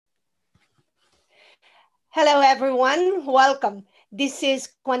Hello, everyone. Welcome. This is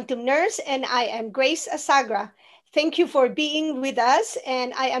Quantum Nurse, and I am Grace Asagra. Thank you for being with us.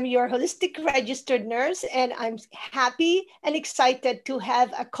 And I am your holistic registered nurse, and I'm happy and excited to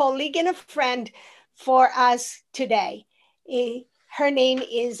have a colleague and a friend for us today. Her name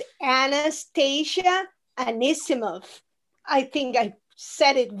is Anastasia Aniccimov. I think I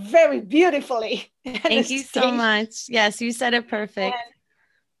said it very beautifully, Thank you so Anastasia. much. Yes, you said it perfect.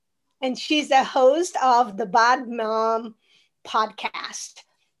 And she's the host of the Bad Mom podcast.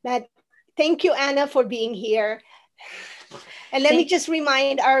 That thank you, Anna, for being here. And let me Thank just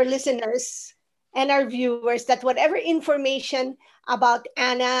remind our listeners and our viewers that whatever information about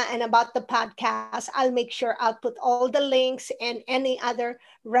Anna and about the podcast, I'll make sure I'll put all the links and any other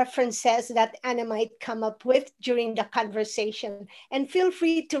references that Anna might come up with during the conversation. And feel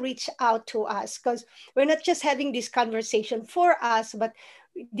free to reach out to us because we're not just having this conversation for us, but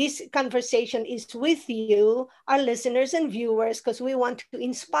this conversation is with you, our listeners and viewers, because we want to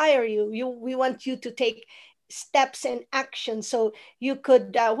inspire you. We want you to take steps and action so you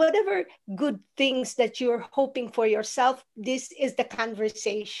could whatever good things that you're hoping for yourself, this is the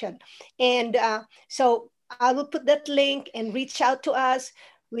conversation. And so I will put that link and reach out to us.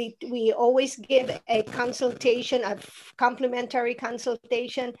 We always give a consultation, a complimentary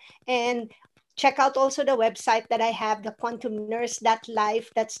consultation. And check out also the website that I have, the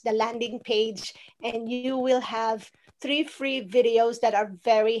quantumnurse.life. That's the landing page, and you will have 3 free videos that are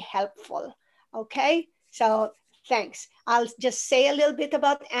very helpful. Okay, so thanks. I'll just say a little bit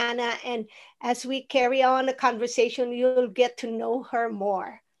about Anna, and as we carry on the conversation, you'll get to know her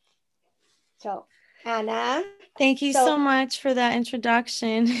more. So, Anna, Thank you so so much for that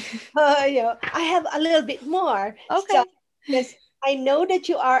introduction. I have a little bit more. So, Okay. yes, I know that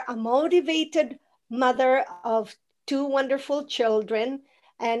you are a motivated mother of 2 wonderful children,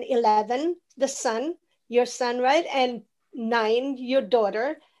 and 11, the son, your son, right? And 9, your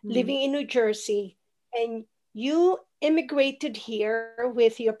daughter, Mhm. living in New Jersey. And you immigrated here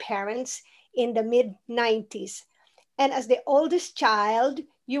with your parents in the mid 90s. And as the oldest child,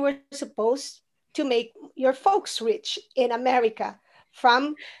 you were supposed to make your folks rich in America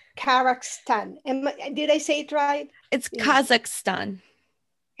from Kazakhstan. Did I say it right? It's Yeah. Kazakhstan.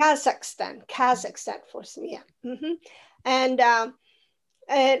 Kazakhstan for me. Yeah. And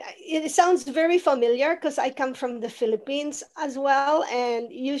and it sounds very familiar because I come from the Philippines as well, and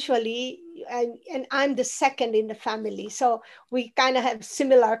usually, and I'm the second in the family, so we kind of have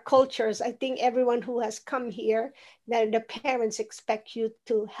similar cultures. I think everyone who has come here, then the parents expect you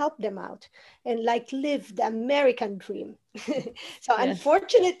to help them out and like live the American dream. So Yes.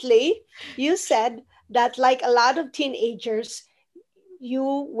 unfortunately, you said that like a lot of teenagers,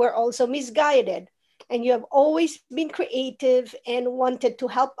 you were also misguided, and you have always been creative and wanted to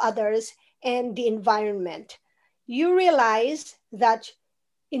help others and the environment. You realize that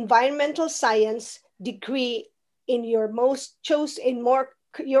environmental science degree in your most chose in more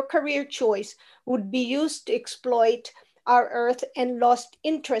your career choice would be used to exploit our earth and lost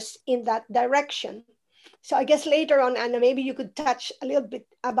interest in that direction. So I guess later on, Anna, maybe you could touch a little bit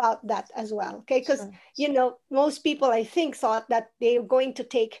about that as well. Okay, because Sure. most people I think thought that they're going to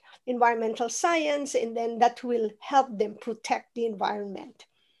take environmental science and then that will help them protect the environment.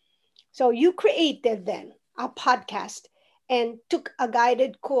 So you created then a podcast and took a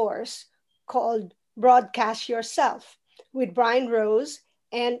guided course called Broadcast Yourself with Brian Rose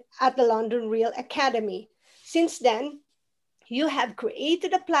and at the London Real Academy. Since then, you have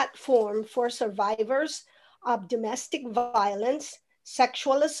created a platform for survivors of domestic violence,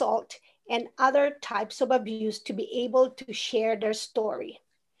 sexual assault, and other types of abuse to be able to share their story.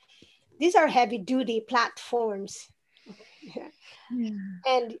 These are heavy duty platforms. Yeah.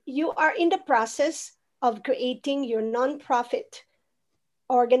 And you are in the process of creating your nonprofit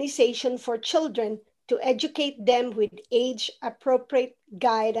organization for children to educate them with age appropriate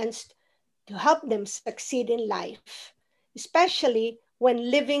guidance to help them succeed in life, especially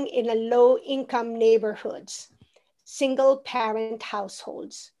when living in a low income neighborhoods, single parent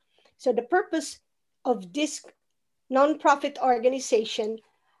households. So, the purpose of this nonprofit organization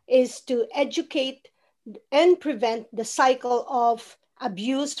is to educate and prevent the cycle of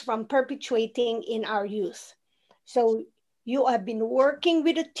abuse from perpetuating in our youth. So, you have been working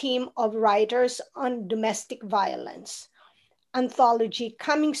with a team of writers on domestic violence anthology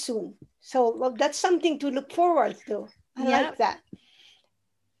coming soon. So well, that's something to look forward to. I like Yep. that.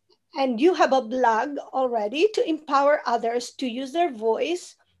 And you have a blog already to empower others to use their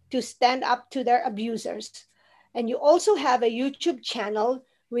voice to stand up to their abusers. And you also have a YouTube channel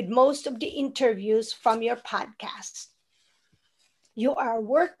with most of the interviews from your podcast. You are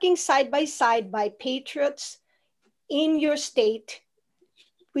working side by side by patriots in your state,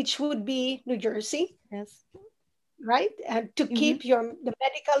 which would be New Jersey, Yes. right? And to Mm-hmm. keep the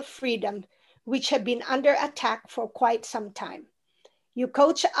medical freedom, which have been under attack for quite some time. You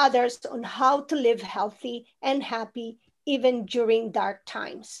coach others on how to live healthy and happy even during dark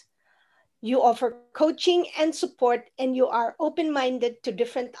times. You offer coaching and support, and you are open minded to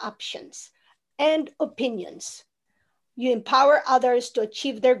different options and opinions. You empower others to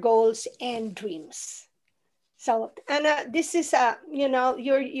achieve their goals and dreams. So, Anna, this is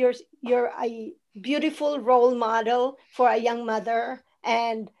you're a beautiful role model for a young mother,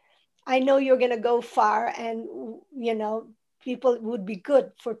 and I know you're going to go far, and people would be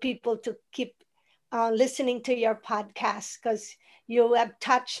good for people to keep listening to your podcast, because you have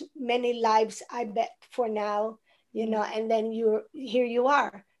touched many lives, I bet, for now, Yeah. and then here you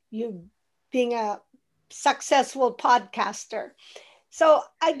are, you being a successful podcaster. So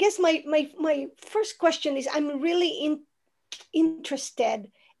I guess my first question is, I'm really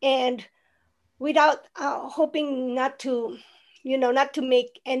interested, and without hoping not to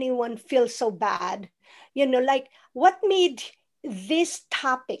make anyone feel so bad, like, what made these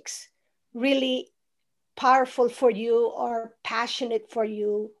topics really powerful for you or passionate for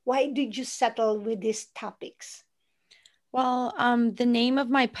you? Why did you settle with these topics? Well, the name of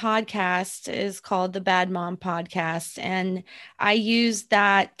my podcast is called the Bad Mom Podcast, and I use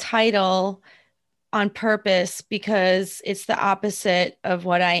that title on purpose because it's the opposite of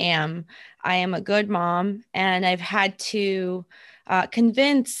what I am. I am a good mom, and I've had to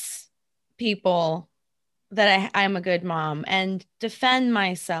convince people that I'm a good mom and defend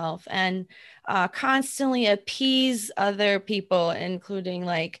myself and constantly appease other people, including,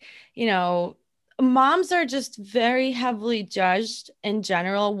 like, moms are just very heavily judged in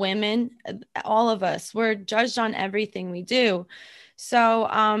general. Women, all of us, we're judged on everything we do. So,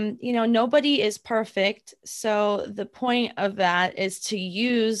 nobody is perfect. So the point of that is to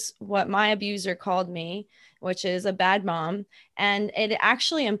use what my abuser called me, which is a bad mom. And it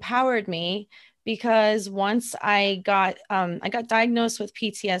actually empowered me because once I got diagnosed with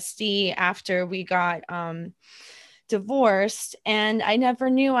PTSD after we got divorced, and I never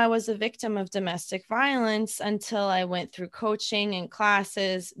knew I was a victim of domestic violence until I went through coaching and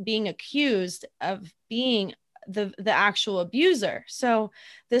classes, being accused of being the actual abuser. So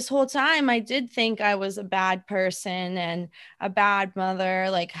this whole time I did think I was a bad person and a bad mother.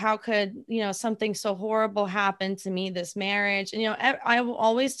 Like, how could, something so horrible happen to me, this marriage? And I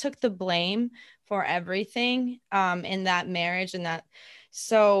always took the blame for everything in that marriage. And that,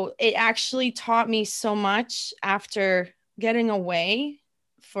 so it actually taught me so much after getting away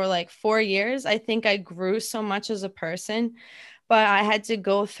for like 4 years. I think I grew so much as a person, but I had to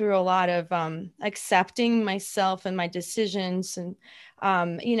go through a lot of accepting myself and my decisions. And,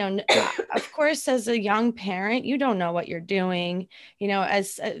 of course, as a young parent, you don't know what you're doing,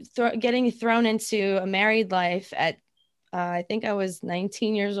 as getting thrown into a married life at, I think I was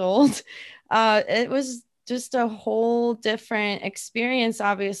 19 years old. It was just a whole different experience,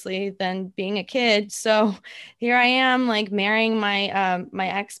 obviously, than being a kid. So here I am, like, marrying my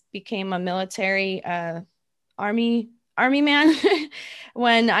ex became a military army man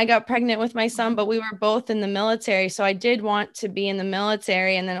when I got pregnant with my son, but we were both in the military. So I did want to be in the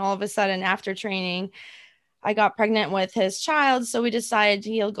military. And then all of a sudden, after training, I got pregnant with his child. So we decided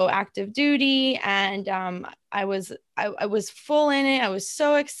he'll go active duty. And I was full in it. I was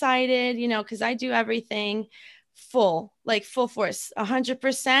so excited, because I do everything full, like full force,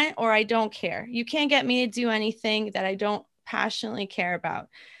 100%, or I don't care. You can't get me to do anything that I don't passionately care about.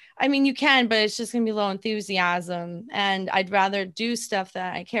 I mean, you can, but it's just going to be low enthusiasm. And I'd rather do stuff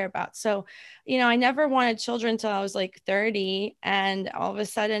that I care about. So, I never wanted children until I was like 30. And all of a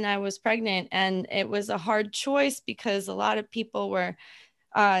sudden I was pregnant. And it was a hard choice because a lot of people were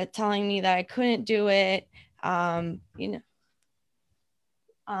telling me that I couldn't do it. Um, you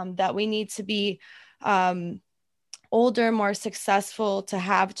know, that we need to be um, older, more successful to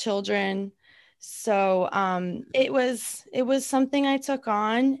have children. So it was something I took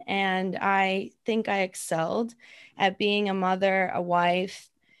on, and I think I excelled at being a mother, a wife,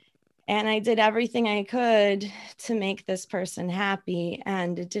 and I did everything I could to make this person happy,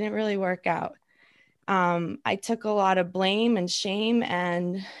 and it didn't really work out. I took a lot of blame and shame,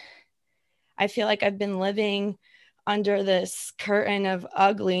 and I feel like I've been living under this curtain of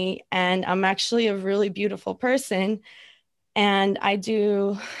ugly, and I'm actually a really beautiful person. And I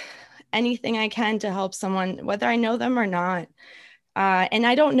do anything I can to help someone, whether I know them or not. And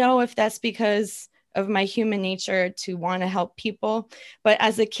I don't know if that's because of my human nature to want to help people. But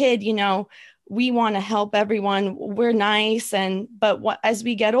as a kid, we want to help everyone. We're nice. As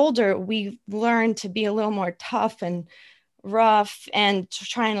we get older, we learn to be a little more tough and rough and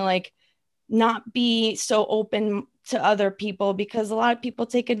trying to like not be so open to other people, because a lot of people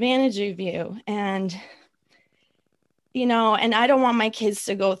take advantage of you. And, and I don't want my kids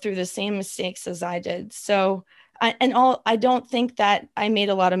to go through the same mistakes as I did. So, I don't think that I made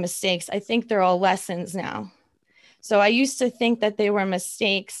a lot of mistakes. I think they're all lessons now. So I used to think that they were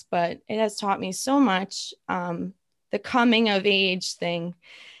mistakes, but it has taught me so much, the coming of age thing.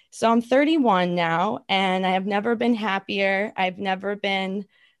 So I'm 31 now, and I have never been happier. I've never been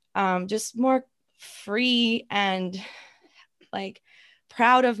just more free and like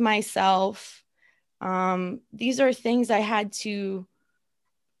proud of myself. These are things I had to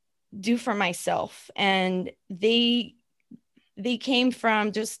do for myself, and they came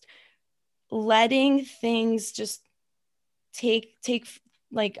from just letting things just take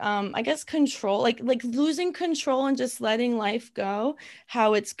like I guess control, like losing control and just letting life go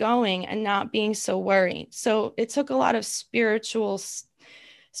how it's going and not being so worried. So it took a lot of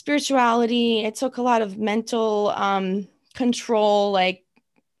spirituality. It took a lot of mental control, like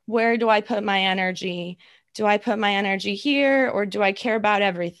where do I put my energy? Do I put my energy here, or do I care about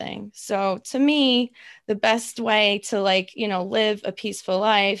everything? So to me, the best way to live a peaceful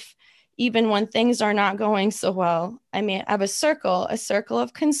life, even when things are not going so well, I mean, I have a circle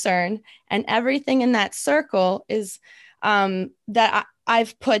of concern, and everything in that circle is I've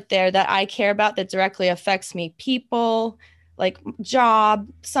put there that I care about, that directly affects me. People, like job,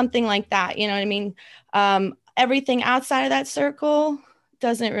 something like that. You know what I mean? Everything outside of that circle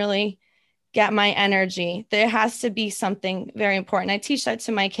doesn't really get my energy. There has to be something very important. I teach that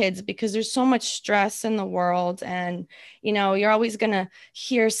to my kids because there's so much stress in the world, and you're always going to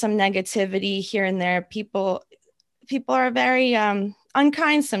hear some negativity here and there. People are very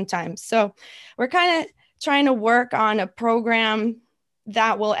unkind sometimes. So we're kind of trying to work on a program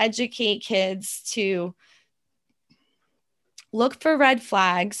that will educate kids to look for red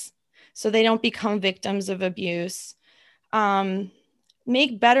flags so they don't become victims of abuse.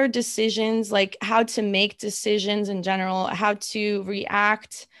 Make better decisions, like how to make decisions in general, how to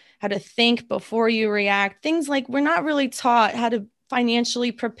react, how to think before you react. Things like we're not really taught how to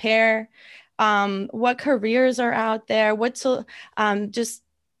financially prepare, what careers are out there, what to just,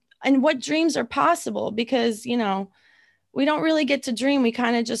 and what dreams are possible, because, we don't really get to dream. We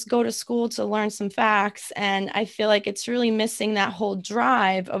kind of just go to school to learn some facts. And I feel like it's really missing that whole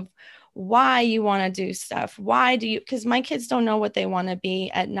drive of why you want to do stuff. Why do you, because my kids don't know what they want to be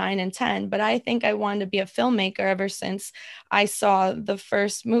at 9 and 10, but I think I wanted to be a filmmaker ever since I saw the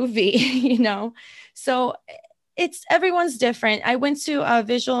first movie, So it's everyone's different. I went to a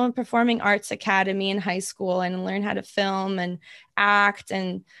visual and performing arts academy in high school and learned how to film and act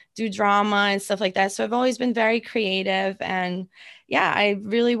and do drama and stuff like that. So I've always been very creative. And yeah, I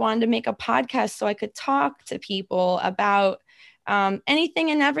really wanted to make a podcast so I could talk to people about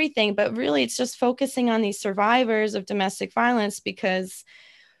anything and everything. But really, it's just focusing on these survivors of domestic violence, because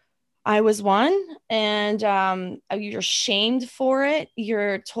I was one, and you're shamed for it.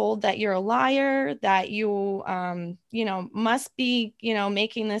 You're told that you're a liar, that you, must be,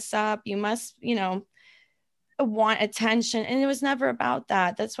 making this up. You must, want attention. And it was never about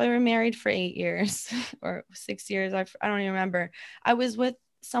that. That's why we're married for 8 years or 6 years. I don't even remember. I was with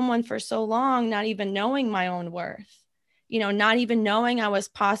someone for so long, not even knowing my own worth, not even knowing I was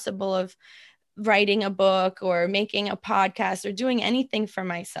possible of writing a book or making a podcast or doing anything for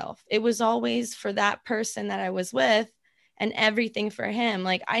myself. It was always for that person that I was with, and everything for him.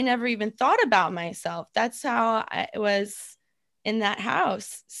 Like I never even thought about myself. That's how I was in that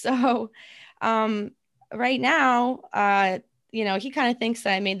house. So right now, he kind of thinks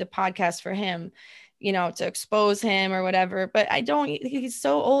that I made the podcast for him, to expose him or whatever, but I don't. He's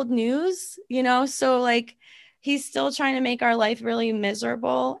so old news, so like he's still trying to make our life really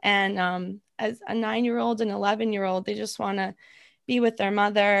miserable. And as a 9-year-old and 11-year-old, they just want to be with their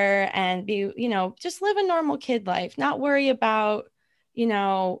mother and be, just live a normal kid life, not worry about,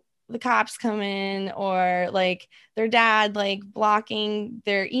 the cops come in, or like their dad, like blocking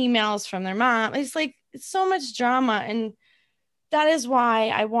their emails from their mom. It's like, it's so much drama. And that is why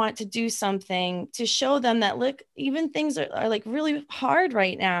I want to do something to show them that, look, even things are like really hard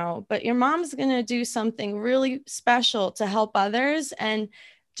right now, but your mom's going to do something really special to help others, and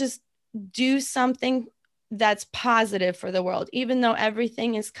just do something that's positive for the world, even though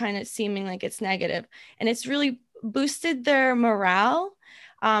everything is kind of seeming like it's negative. And it's really boosted their morale,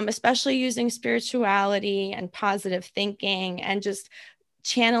 especially using spirituality and positive thinking, and just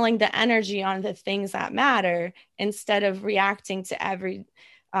channeling the energy on the things that matter instead of reacting to every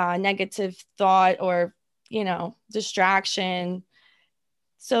negative thought or, distraction.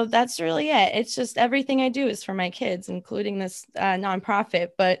 So that's really it. It's just everything I do is for my kids, including this nonprofit.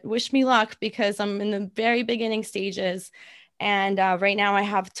 But wish me luck because I'm in the very beginning stages. And right now I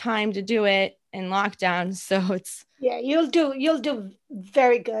have time to do it in lockdown. So it's, Yeah, you'll do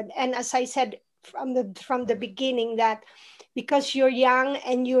very good. And as I said from the beginning, that because you're young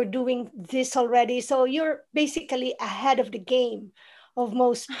and you're doing this already, so you're basically ahead of the game of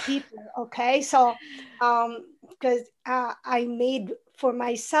most people. Okay, so because I made for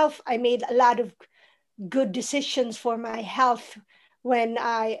myself, I made a lot of good decisions for my health when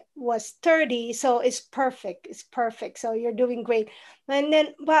I was 30. So it's perfect. It's perfect. So you're doing great. And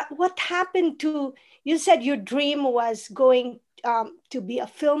then, but what happened to, you said your dream was going to be a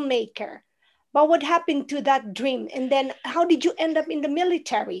filmmaker. But what happened to that dream? And then how did you end up in the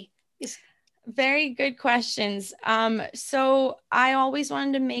military? Is very good questions. So I always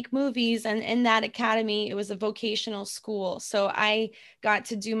wanted to make movies, and in that academy, it was a vocational school. So I got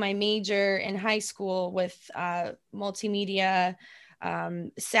to do my major in high school with multimedia,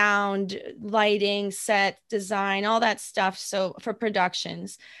 sound, lighting, set design, all that stuff. So for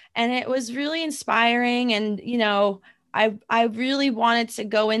productions, and it was really inspiring. And I really wanted to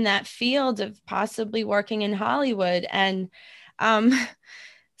go in that field of possibly working in Hollywood, and um,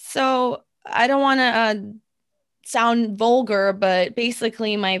 so I don't want to sound vulgar, but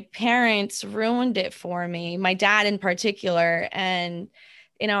basically my parents ruined it for me, my dad in particular. And,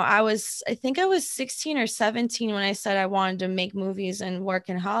 I think I was 16 or 17 when I said I wanted to make movies and work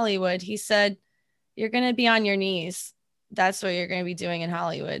in Hollywood. He said, "You're going to be on your knees. That's what you're going to be doing in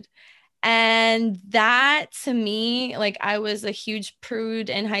Hollywood." And that to me, like I was a huge prude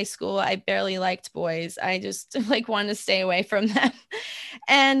in high school. I barely liked boys. I just like wanted to stay away from them.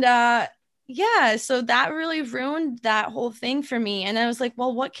 And yeah, so that really ruined that whole thing for me. And I was like,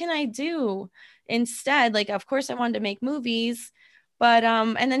 well, what can I do instead? Like, of course I wanted to make movies, but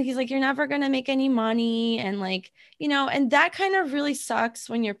and then he's like, you're never gonna make any money. And like, and that kind of really sucks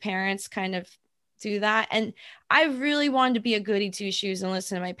when your parents kind of do that. And I really wanted to be a goody two shoes and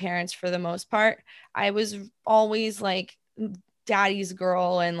listen to my parents for the most part. I was always like daddy's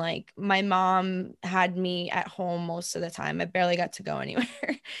girl, and like my mom had me at home most of the time. I barely got to go anywhere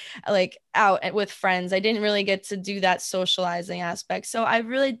like out with friends. I didn't really get to do that socializing aspect. So I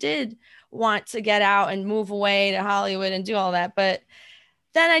really did want to get out and move away to Hollywood and do all that. But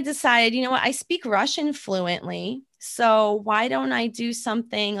then I decided, you know what, I speak Russian fluently. So why don't I do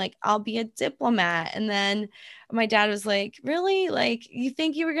something like I'll be a diplomat? And then my dad was like, really? Like, you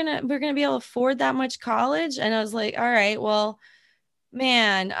think we're gonna be able to afford that much college? And I was like, all right, well,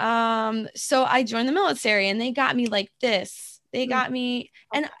 man. So I joined the military and they got me like this. They mm, got me,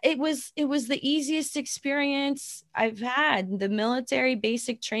 and okay. it was the easiest experience I've had. The military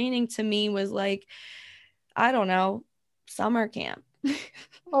basic training to me was like, I don't know, summer camp.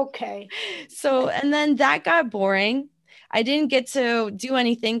 Okay. So, and then that got boring. I didn't get to do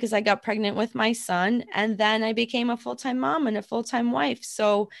anything because I got pregnant with my son. And then I became a full time mom and a full time wife.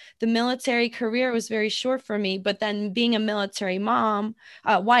 So the military career was very short for me. But then being a military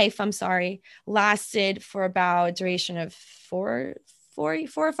wife, I'm sorry, lasted for about a duration of 4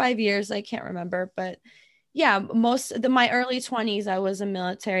 or 5 years. I can't remember. But yeah, my early 20s, I was a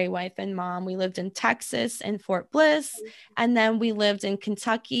military wife and mom. We lived in Texas and Fort Bliss, and then we lived in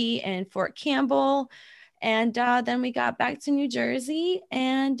Kentucky and Fort Campbell, and then we got back to New Jersey,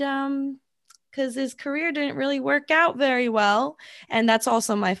 and because his career didn't really work out very well, and that's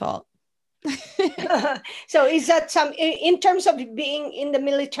also my fault. So is that in terms of being in the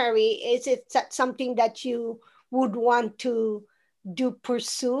military, is it something that you would want to do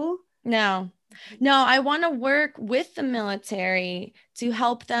pursue? No, no, I want to work with the military to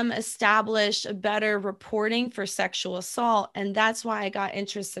help them establish a better reporting for sexual assault. And that's why I got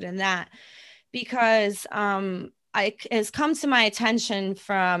interested in that, because it has come to my attention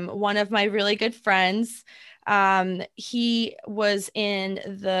from one of my really good friends. He was in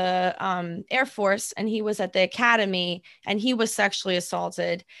the Air Force, and he was at the academy, and he was sexually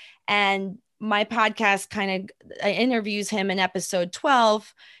assaulted. And my podcast kind of interviews him in episode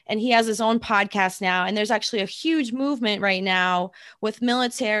 12, and he has his own podcast now. And there's actually a huge movement right now with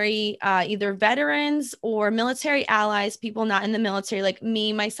military, either veterans or military allies, people not in the military, like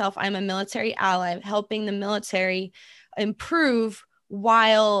me, myself, I'm a military ally, helping the military improve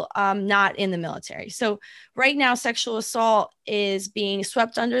while not in the military. So right now, sexual assault is being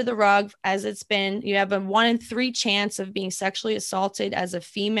swept under the rug, as it's been. You have a 1 in 3 chance of being sexually assaulted as a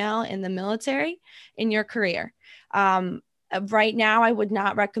female in the military in your career. Right now, I would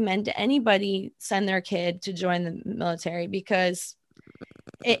not recommend to anybody send their kid to join the military, because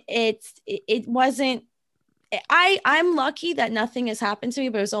it wasn't. I'm lucky that nothing has happened to me,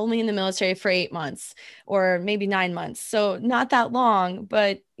 but it was only in the military for 8 months or maybe 9 months. So not that long,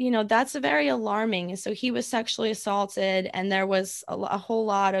 but that's a very alarming. So he was sexually assaulted, and there was a whole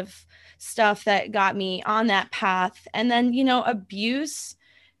lot of stuff that got me on that path. And then, abuse,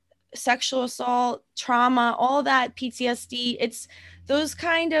 sexual assault, trauma, all that, PTSD, it's those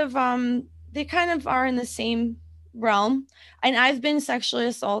kind of they kind of are in the same realm. And I've been sexually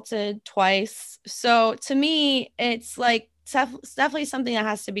assaulted twice. So to me, it's like it's definitely something that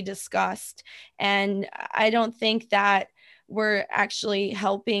has to be discussed. And I don't think that we're actually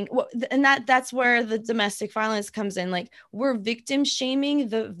helping, and that's where the domestic violence comes in. Like, we're victim shaming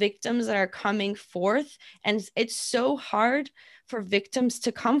the victims that are coming forth, and it's so hard for victims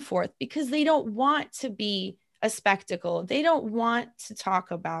to come forth because they don't want to be a spectacle. They don't want to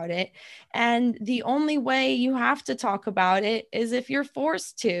talk about it. And the only way you have to talk about it is if you're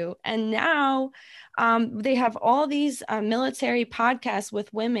forced to. And now they have all these military podcasts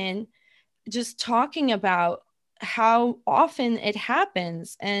with women just talking about how often it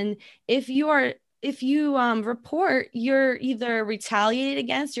happens. And if you report, you're either retaliated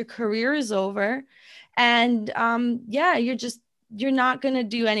against, your career is over, and yeah, you're not going to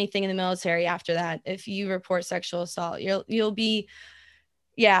do anything in the military after that. If you report sexual assault, you'll be,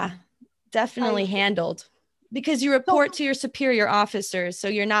 yeah, I definitely handled, because you so report to your superior officers. So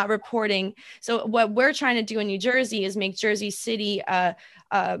you're not reporting. So what we're trying to do in New Jersey is make Jersey City a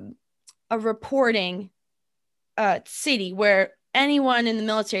reporting city where anyone in the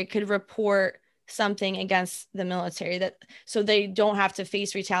military could report something against the military, that so they don't have to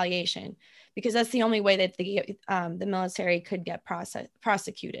face retaliation, because that's the only way that the military could get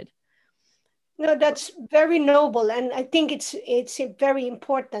prosecuted. No, that's very noble, and I think it's very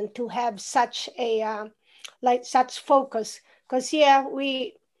important to have such a like such focus, because yeah,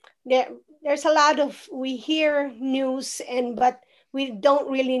 there's a lot of we hear news, and but we don't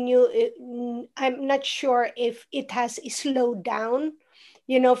really I'm not sure if it has slowed down,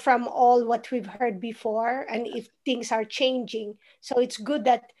 from all what we've heard before, and if things are changing. So it's good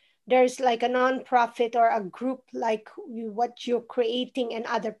that there's like a non-profit or a group like what you're creating and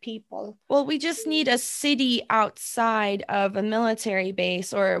other people. Well, we just need a city outside of a military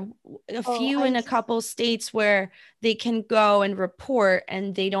base, or a Oh, few in I a couple states where they can go and report,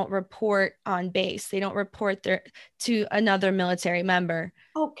 and they don't report on base. They don't report to another military member.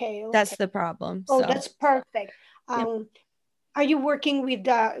 okay, That's okay. the problem. Oh, So, that's perfect. yep. Are you working with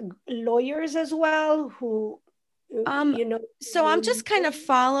lawyers as well who, Um, so I'm will just kind of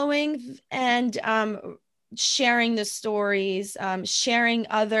following and sharing the stories, sharing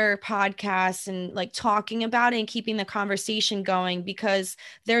other podcasts, and like talking about it and keeping the conversation going, because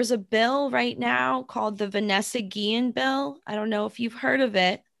there's a bill right now called the Vanessa Guillen bill. I don't know if you've heard of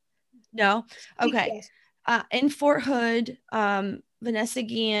it. No? speak? Okay. Yes. In Fort Hood, Vanessa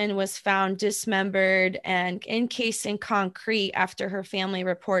Guillen was found dismembered and encased in concrete after her family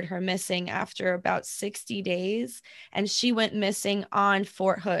reported her missing after about 60 days. And she went missing on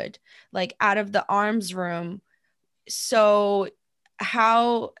Fort Hood, like out of the arms room. So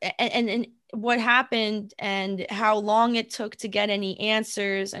how and what happened and how long it took to get any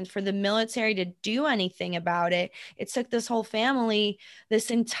answers and for the military to do anything about it, it took this whole family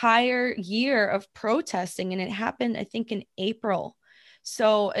this entire year of protesting, and it happened, I think, in April.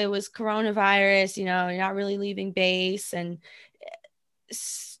 So it was coronavirus, you're not really leaving base, and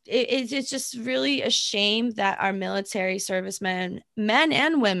it's just really a shame that our military servicemen, men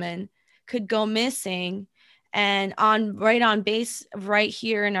and women, could go missing, and on base right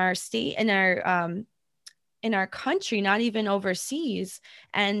here in our state, in our country, not even overseas.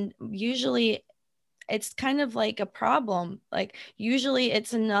 And usually it's kind of like a problem. Like, usually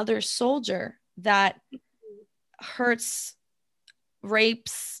it's another soldier that hurts,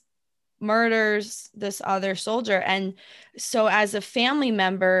 rapes, murders this other soldier. And so as a family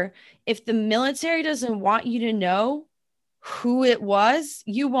member, if the military doesn't want you to know who it was,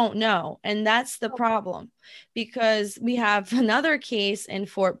 you won't know. And that's the problem, because we have another case in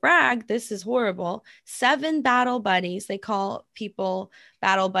Fort Bragg. This is horrible. 7 battle buddies, they call people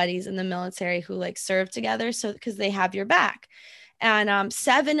battle buddies in the military, who like serve together, so because they have your back. And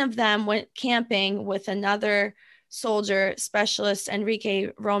 7 of them went camping with another soldier, Specialist Enrique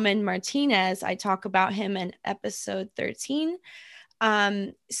Roman Martinez. I talk about him in episode 13.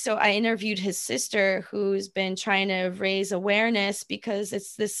 So I interviewed his sister, who's been trying to raise awareness because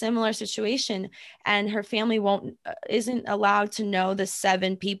it's this similar situation, and her family isn't allowed to know the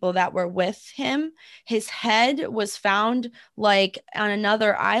 7 people that were with him. His head was found like on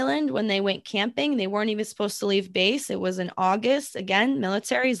another island when they went camping. They weren't even supposed to leave base. It was in August. Again,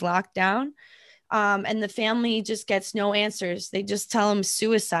 military's locked down. And the family just gets no answers. They just tell him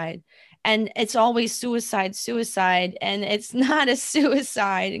suicide. And it's always suicide, suicide. And it's not a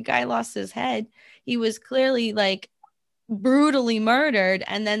suicide. A guy lost his head. He was clearly like brutally murdered.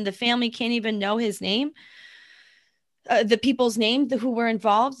 And then the family can't even know his name, the people's name who were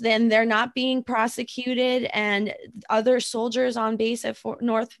involved. Then they're not being prosecuted. And other soldiers on base at Fort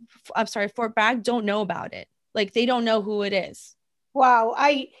Bragg don't know about it. Like they don't know who it is. Wow,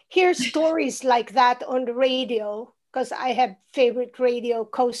 I hear stories like that on the radio because I have favorite radio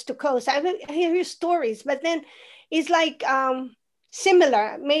coast to coast. I hear stories, but then it's like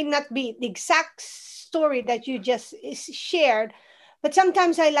similar. May not be the exact story that you just shared, but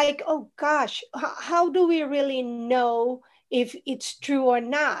sometimes I like, oh gosh, how do we really know if it's true or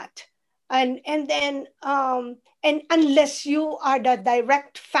not? And then and unless you are the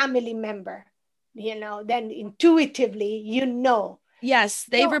direct family member, then intuitively you know. Yes,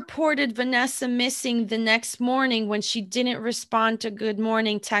 they So reported Vanessa missing the next morning when she didn't respond to good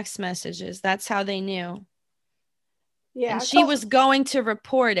morning text messages. That's how they knew. And yeah, she so was going to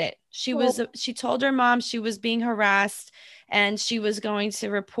report it. oh, She told her mom she was being harassed and she was going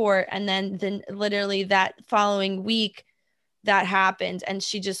to report, and then literally that following week that happened and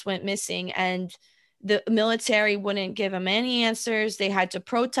she just went missing, and the military wouldn't give them any answers. They had to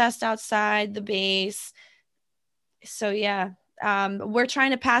protest outside the base. So yeah, we're trying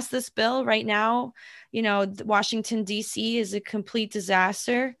to pass this bill right now. Washington D.C. is a complete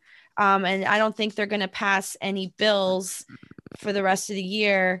disaster, and I don't think they're going to pass any bills for the rest of the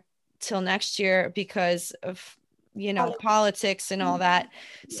year till next year because of politics and all that.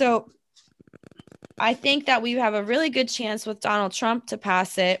 So I think that we have a really good chance with Donald Trump to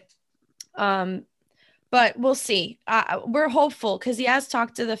pass it. But we'll see. We're hopeful because he has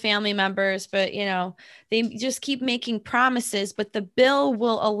talked to the family members, but they just keep making promises. But the bill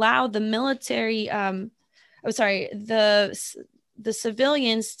will allow the military, the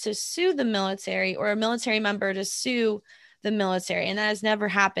civilians to sue the military, or a military member to sue the military, and that has never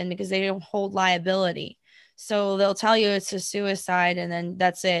happened because they don't hold liability. So they'll tell you it's a suicide, and then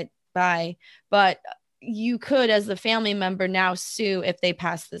that's it. Bye. But you could, as the family member, now sue if they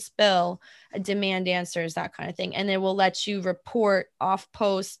pass this bill, demand answers, that kind of thing. And it will let you report off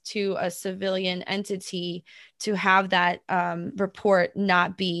post to a civilian entity to have that report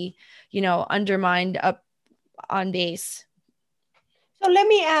not be, undermined up on base. so let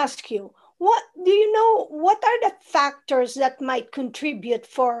me ask you, what do you know? What are the factors that might contribute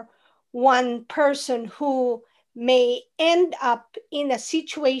for one person who may end up in a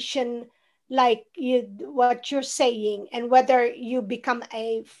situation like what you're saying, and whether you become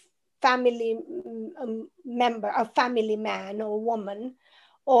a family member, a family man or woman,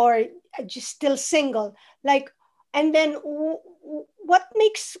 or just still single, like, and then what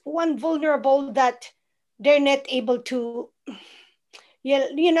makes one vulnerable that they're not able to, yeah,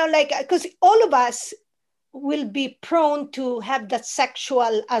 like, because all of us will be prone to have that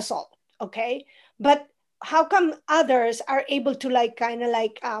sexual assault, okay? But how come others are able to, like, kind of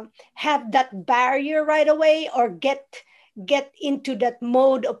like have that barrier right away, or get into that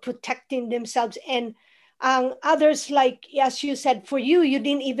mode of protecting themselves, and others, like as you said, for you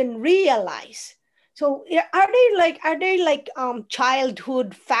didn't even realize. So are they like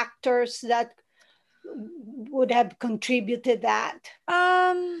childhood factors that would have contributed that?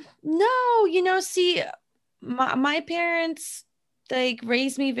 No, see, my parents like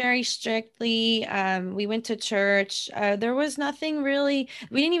raised me very strictly. We went to church. There was nothing really,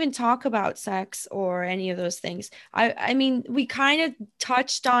 we didn't even talk about sex or any of those things. I mean, we kind of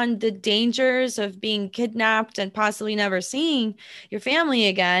touched on the dangers of being kidnapped and possibly never seeing your family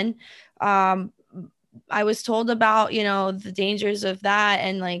again. Um, I was told about, the dangers of that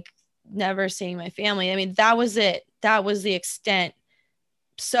and like never seeing my family. I mean, that was it. That was the extent.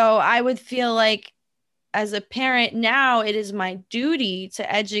 So I would feel like as a parent now, it is my duty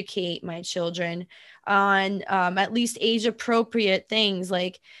to educate my children on at least age appropriate things.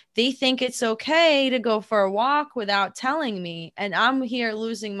 Like they think it's okay to go for a walk without telling me. And I'm here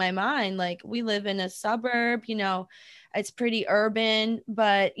losing my mind. Like we live in a suburb, it's pretty urban,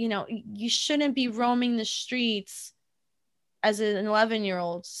 but you shouldn't be roaming the streets as an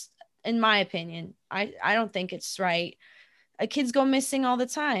 11-year-old, in my opinion. I don't think it's right. Kids go missing all the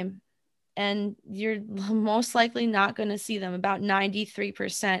time, and you're most likely not going to see them. About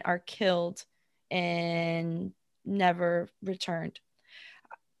 93% are killed and never returned.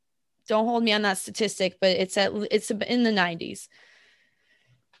 Don't hold me on that statistic, but it's in the 90s.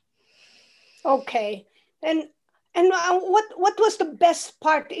 Okay. And what was the best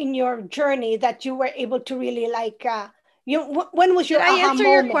part in your journey that you were able to really like when was Did your I aha answer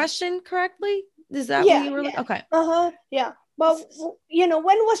your moment? question correctly? Is that what Yeah, you were yeah. okay? Uh-huh. Yeah. Well,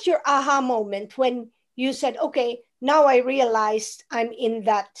 when was your aha moment when you said, "Okay, now I realized I'm in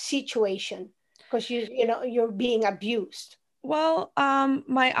that situation because you're being abused." Well,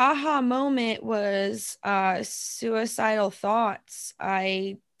 my aha moment was suicidal thoughts.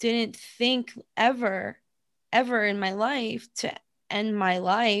 I didn't think ever in my life to end my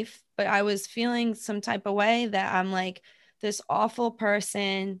life, but I was feeling some type of way that I'm like this awful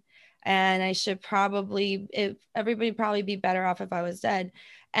person and I should probably everybody probably be better off if I was dead.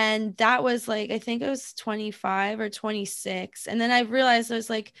 And that was like I think it was 25 or 26. And then I realized I was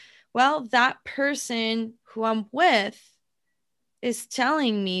like, well, that person who I'm with is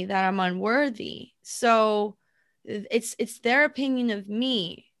telling me that I'm unworthy. So it's their opinion of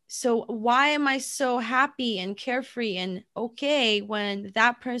me. So why am I so happy and carefree and okay when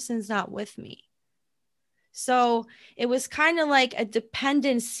that person's not with me? So it was kind of like a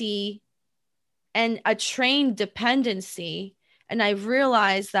dependency and a trained dependency. And I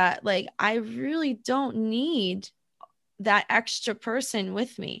realized that like I really don't need that extra person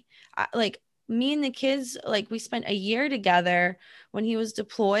with me. Like me and the kids, like we spent a year together when he was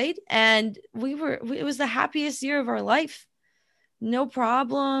deployed, and it was the happiest year of our life. No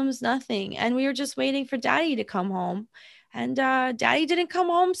problems, nothing. And we were just waiting for daddy to come home. And daddy didn't come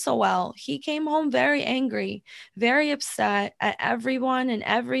home so well. He came home very angry, very upset at everyone and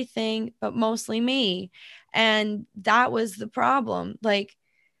everything, but mostly me. And that was the problem. Like,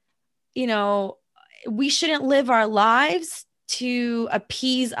 you know, we shouldn't live our lives to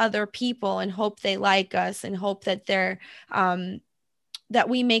appease other people and hope they like us and hope that um that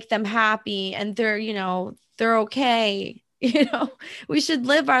we make them happy and they're okay. We should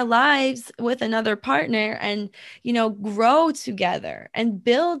live our lives with another partner and grow together and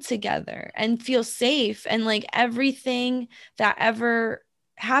build together and feel safe, and like everything that ever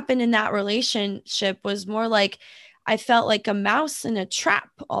happened in that relationship was more like I felt like a mouse in a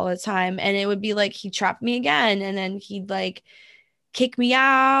trap all the time, and it would be like he trapped me again and then he'd like kick me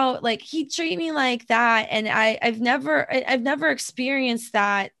out, like he'd treat me like that. And I've never experienced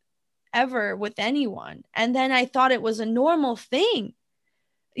that ever with anyone. And then I thought it was a normal thing,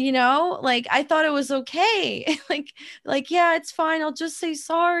 like I thought it was okay. like yeah, it's fine, I'll just say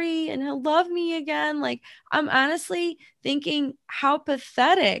sorry and he'll love me again. Like I'm honestly thinking, how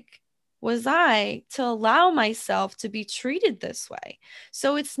pathetic was I to allow myself to be treated this way?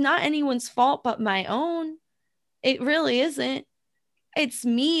 So it's not anyone's fault but my own. It really isn't. It's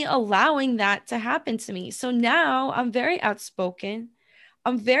me allowing that to happen to me. So now I'm very outspoken.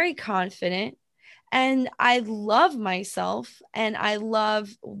 I'm very confident and I love myself and I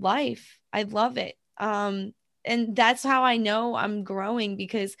love life. I love it. And that's how I know I'm growing,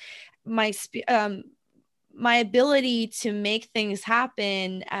 because my my ability to make things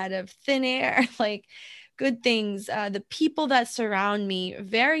happen out of thin air, like good things, the people that surround me,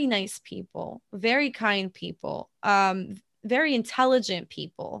 very nice people, very kind people, very intelligent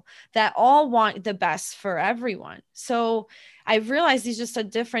people that all want the best for everyone. So I realized he's just a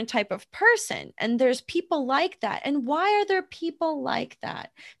different type of person. And there's people like that. And why are there people like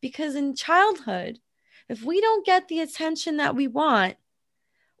that? Because in childhood, if we don't get the attention that we want,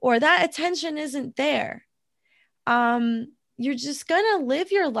 or that attention isn't there, you're just gonna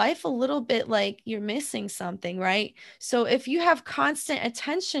live your life a little bit like you're missing something, right? So if you have constant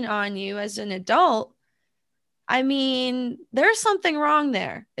attention on you as an adult, I mean, there's something wrong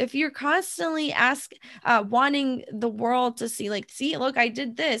there. If you're constantly wanting the world to see, like, see, look, I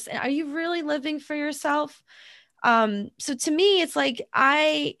did this. And are you really living for yourself? So to me, it's like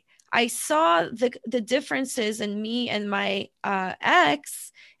I saw the differences in me and my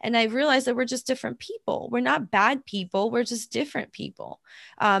ex, and I realized that we're just different people. We're not bad people. We're just different people.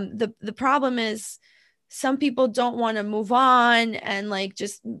 The problem is some people don't want to move on and like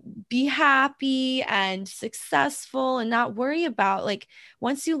just be happy and successful and not worry about, like,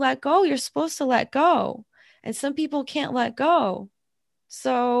 once you let go, you're supposed to let go. And some people can't let go.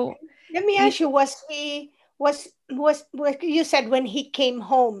 So Let me you ask you, was what you said when he came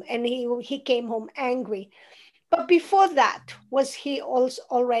home and he came home angry. But before that, was he also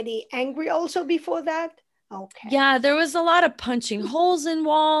already angry also before that? Okay. Yeah, there was a lot of punching holes in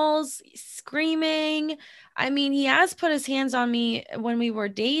walls, screaming. I mean, he has put his hands on me when we were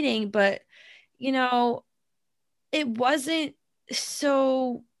dating, but you know, it wasn't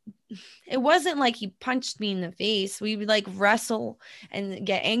so it wasn't like he punched me in the face. We would like wrestle and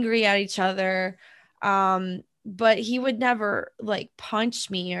get angry at each other. But he would never like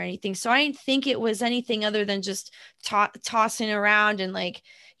punch me or anything. So I didn't think it was anything other than just tossing around and like,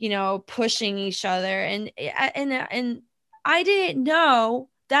 pushing each other. And I didn't know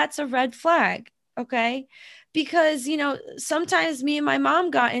that's a red flag. Okay. Because, sometimes me and my mom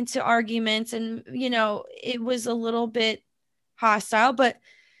got into arguments and, it was a little bit hostile, but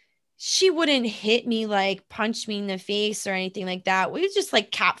she wouldn't hit me, like punch me in the face or anything like that. We would just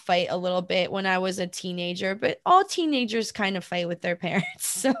like cat fight a little bit when I was a teenager, but all teenagers kind of fight with their parents.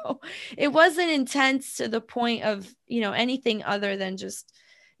 So it wasn't intense to the point of, anything other than just,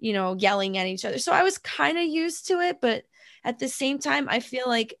 yelling at each other. So I was kind of used to it, but at the same time, I feel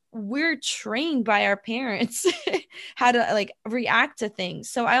like we're trained by our parents how to like react to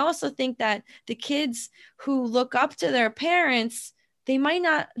things. So I also think that the kids who look up to their parents, they might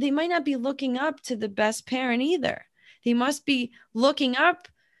not be looking up to the best parent either. They must be looking up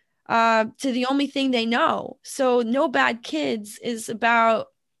to the only thing they know. So No Bad Kids is about,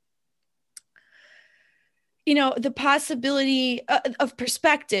 the possibility of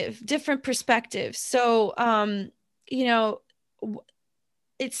perspective, different perspectives. So you know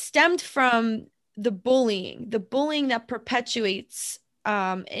it stemmed from the bullying that perpetuates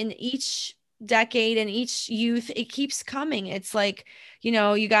in each decade and each youth. It keeps coming. It's like,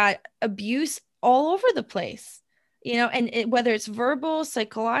 you got abuse all over the place, whether it's verbal,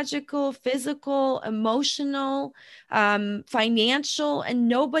 psychological, physical, emotional, financial, and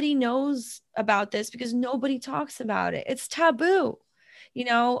nobody knows about this because nobody talks about it. It's taboo, you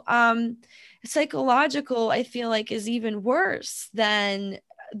know um psychological, I feel like, is even worse than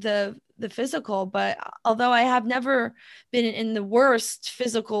the physical. But although I have never been in the worst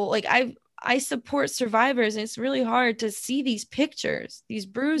physical, like I support survivors, and it's really hard to see these pictures, these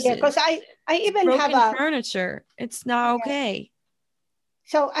Yeah, because bruises, I even have broken a, furniture. It's not yeah. okay.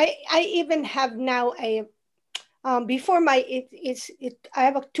 So I even have now a, before my, I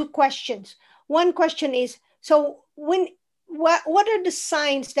have two questions. One question is, so when, what are the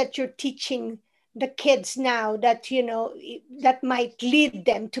signs that you're teaching the kids now that, that might lead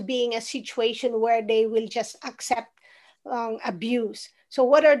them to being a situation where they will just accept abuse? So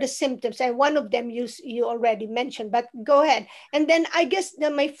what are the symptoms? And one of them you already mentioned, but go ahead. And then I guess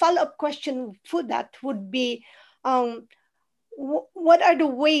my follow-up question for that would be, um, what are the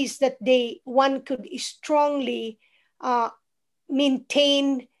ways that one could strongly uh,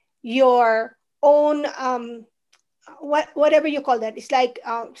 maintain your own, whatever you call that, it's like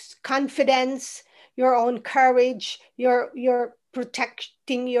confidence, your own courage, your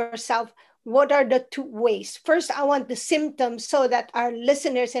protecting yourself? What are the two ways? First, I want the symptoms so that our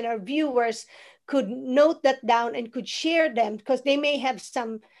listeners and our viewers could note that down and could share them, because they may have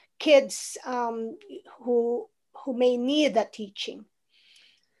some kids who may need that teaching.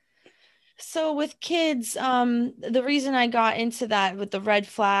 So with kids, the reason I got into that with the red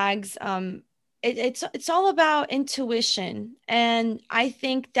flags, it's all about intuition, and I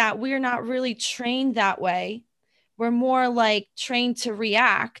think that we're not really trained that way. We're more like trained to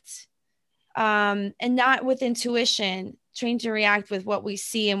react, and not with intuition, trained to react with what we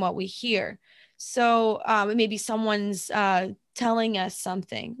see and what we hear. So maybe someone's telling us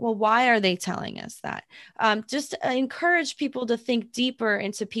something. Well, why are they telling us that? Just encourage people to think deeper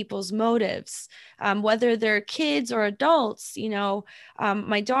into people's motives, whether they're kids or adults.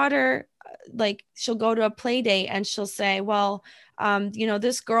 My daughter, like, she'll go to a play date and she'll say, well,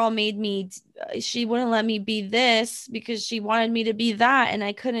 this girl made me, she wouldn't let me be this because she wanted me to be that. And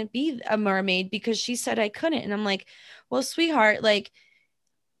I couldn't be a mermaid because she said I couldn't. And I'm like, well, sweetheart, like,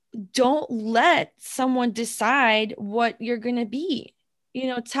 don't let someone decide what you're going to be.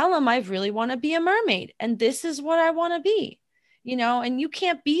 Tell them I really want to be a mermaid and this is what I want to be, and you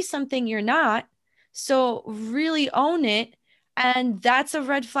can't be something you're not. So really own it. And that's a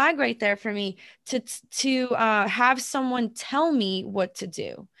red flag right there for me, to have someone tell me what to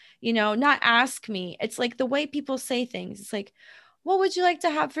do, not ask me. It's like the way people say things. It's like, what would you like to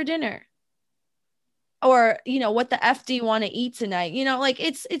have for dinner? Or what the f do you want to eat tonight? Like,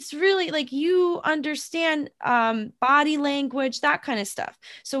 it's really like, you understand body language, that kind of stuff.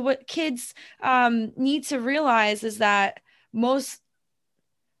 So what kids need to realize is that most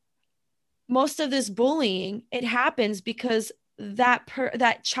of this bullying, it happens because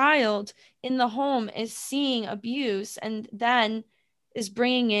that child in the home is seeing abuse, and then is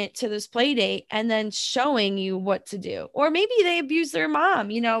bringing it to this play date and then showing you what to do. Or maybe they abuse their mom,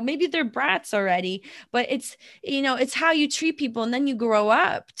 maybe they're brats already, but it's how you treat people. And then you grow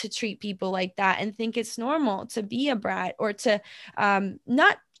up to treat people like that and think it's normal to be a brat or to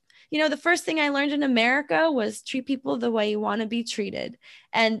not. The first thing I learned in America was treat people the way you want to be treated.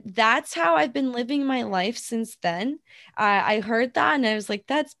 And that's how I've been living my life since then. I heard that and I was like,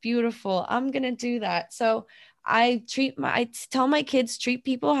 that's beautiful. I'm going to do that. So I tell my kids, treat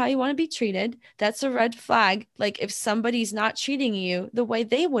people how you want to be treated. That's a red flag. Like if somebody's not treating you the way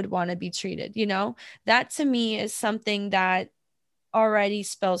they would want to be treated, that to me is something that already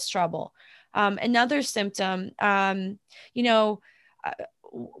spells trouble. Another symptom, you know, uh,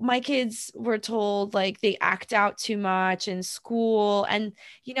 my kids were told like they act out too much in school, and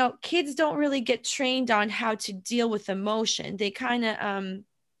kids don't really get trained on how to deal with emotion. They kind of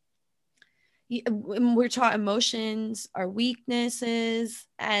we're taught emotions are weaknesses,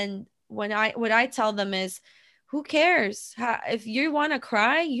 and what I tell them is, who cares if you want to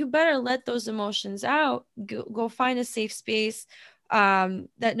cry, you better let those emotions out. Go find a safe space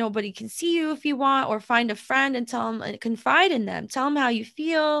that nobody can see you if you want, or find a friend and tell them, confide in them, tell them how you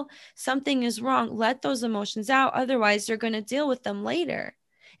feel. Something is wrong, let those emotions out, otherwise you're going to deal with them later,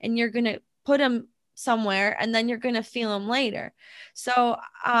 and you're going to put them somewhere and then you're going to feel them later. So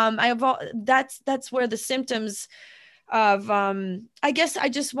that's where the symptoms of I guess I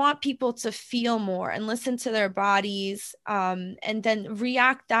just want people to feel more and listen to their bodies, and then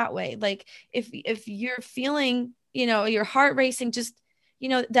react that way. Like if you're feeling, your heart racing, just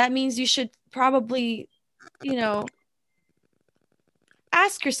that means you should probably, you know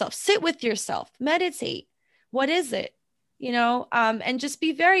ask yourself, sit with yourself, meditate. What is it? And just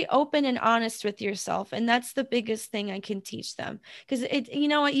be very open and honest with yourself. And that's the biggest thing I can teach them. Because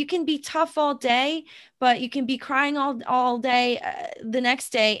you can be tough all day, but you can be crying all day the next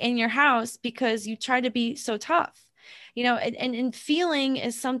day in your house because you try to be so tough. And feeling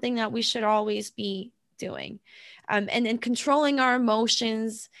is something that we should always be doing. And controlling our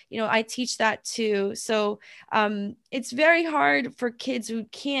emotions, I teach that too. So it's very hard for kids who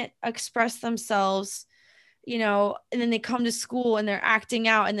can't express themselves, and then they come to school and they're acting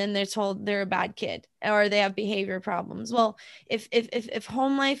out, and then they're told they're a bad kid or they have behavior problems. Well, if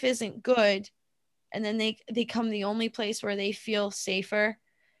home life isn't good, and then they come the only place where they feel safer,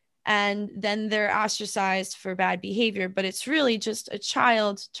 and then they're ostracized for bad behavior, but it's really just a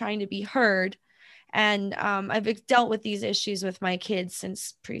child trying to be heard. And I've dealt with these issues with my kids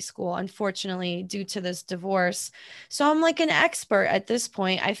since preschool, unfortunately, due to this divorce. So I'm like an expert at this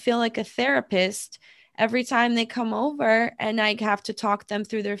point. I feel like a therapist every time they come over, and I have to talk them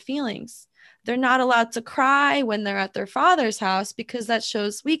through their feelings. They're not allowed to cry when they're at their father's house because that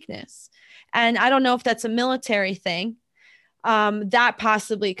shows weakness. And I don't know if that's a military thing. That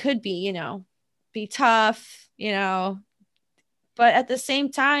possibly could be, be tough, but at the same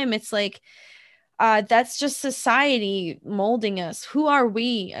time, it's like, that's just society molding us. Who are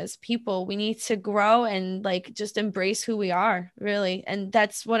we as people? We need to grow and like just embrace who we are, really. And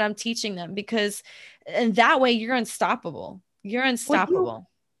that's what I'm teaching them, because and that way you're unstoppable. You're Would you unstoppable.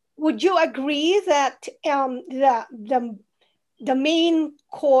 would you agree that the main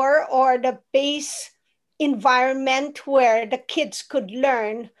core or the base environment where the kids could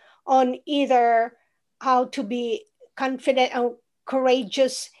learn on either how to be confident and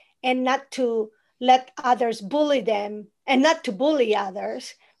courageous, and not to let others bully them and not to bully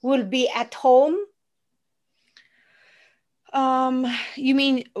others, will be at home? You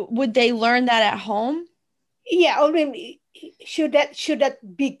mean would they learn that at home? Yeah, I mean, should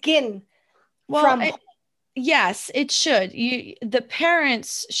that begin Well, from? yes, it should. The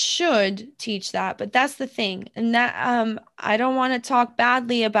parents should teach that, but that's the thing. And that I don't want to talk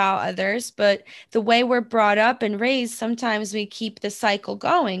badly about others, but the way we're brought up and raised, sometimes we keep the cycle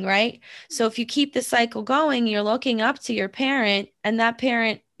going, right? So if you keep the cycle going, you're looking up to your parent, and that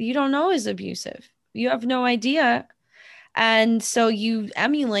parent you don't know is abusive. You have no idea. And so you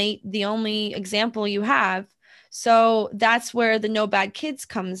emulate the only example you have. So that's where the no bad kids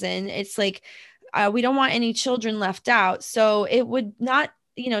comes in. It's like we don't want any children left out. So it would not,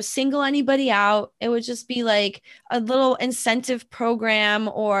 single anybody out. It would just be like a little incentive program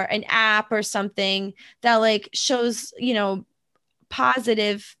or an app or something that like shows,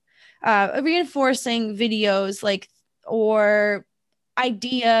 positive, reinforcing videos, like, or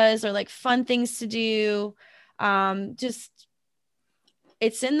ideas, or like fun things to do. Just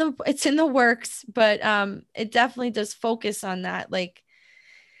it's in the works, but it definitely does focus on that. Like,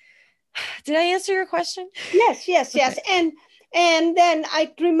 did I answer your question? Yes, yes, yes. Okay. And then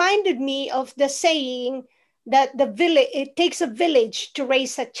it reminded me of the saying, that the village, it takes a village to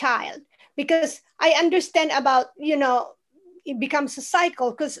raise a child. Because I understand about, it becomes a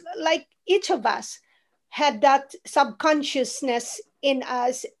cycle, because like each of us had that subconsciousness in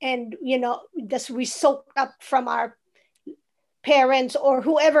us, and this we soaked up from our parents or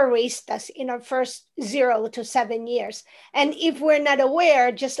whoever raised us in our first 0 to 7 years. And if we're not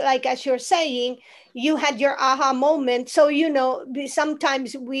aware, just like as you're saying, you had your aha moment. So,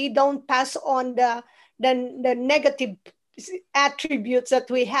 sometimes we don't pass on the negative attributes that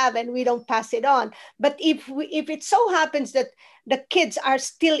we have, and we don't pass it on. But if it so happens that the kids are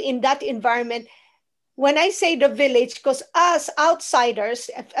still in that environment, when I say the village, because us outsiders,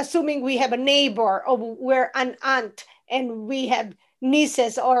 assuming we have a neighbor or we're an aunt and we have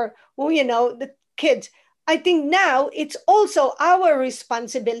nieces or, the kids, I think now it's also our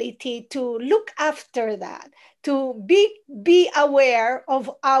responsibility to look after that, to be aware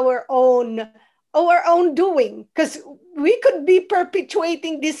of our own doing, because we could be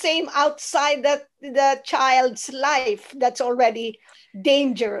perpetuating the same outside the child's life that's already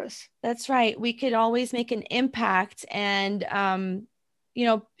dangerous. That's right. We could always make an impact and,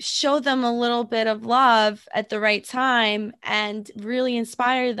 show them a little bit of love at the right time and really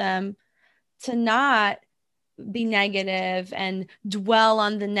inspire them to not be negative and dwell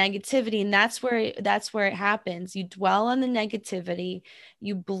on the negativity. And that's where it happens. You dwell on the negativity,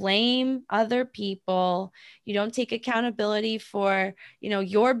 you blame other people, you don't take accountability for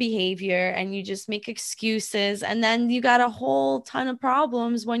your behavior, and you just make excuses, and then you got a whole ton of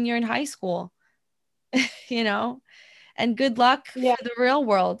problems when you're in high school. you know and good luck Yeah. for the real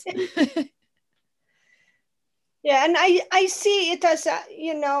world. Yeah, and I see it as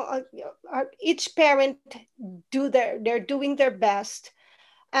each parent they're doing their best.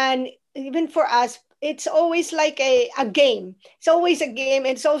 And even for us, it's always like a game. It's always a game.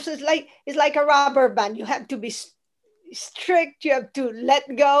 It's also it's like a rubber band. You have to be strict, you have to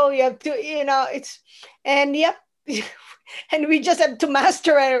let go, you have to, it's, and yep. And we just have to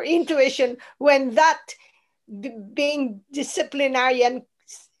master our intuition when that being disciplinarian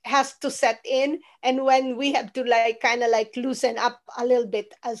has to set in, and when we have to like kind of like loosen up a little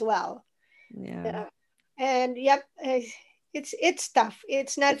bit as well. Yeah. Yeah. And yep, it's tough,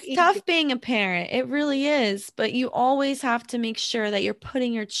 it's not It's easy. tough being a parent. It really is. But you always have to make sure that you're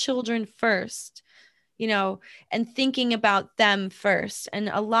putting your children first, and thinking about them first. And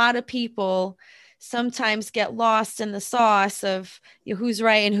a lot of people sometimes get lost in the sauce of who's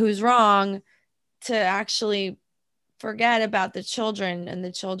right and who's wrong, to actually forget about the children and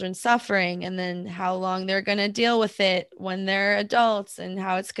the children suffering, and then how long they're going to deal with it when they're adults and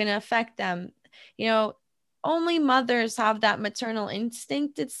how it's going to affect them. You know, only mothers have that maternal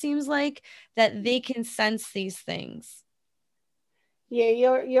instinct, it seems like, that they can sense these things. Yeah,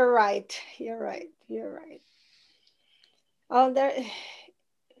 you're right, you're right. Oh,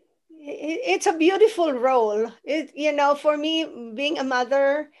 it's a beautiful role. For me, being a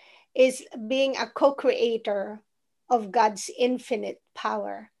mother is being a co-creator of God's infinite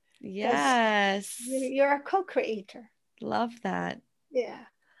power, because Yes. you're a co-creator. Love that. Yeah.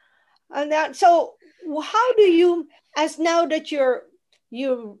 And that, so how do you, as now that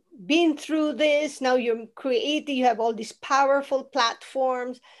you've been through this, now you're creating, you have all these powerful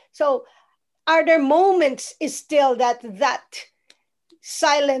platforms. So are there moments is still that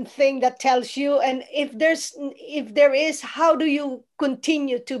silent thing that tells you, and if there is, how do you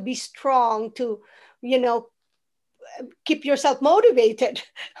continue to be strong to, you know keep yourself motivated?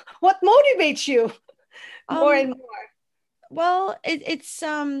 What motivates you more Um and more? well, it's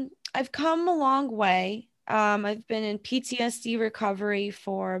I've come a long way. I've been in PTSD recovery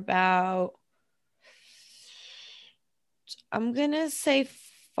for about, I'm gonna say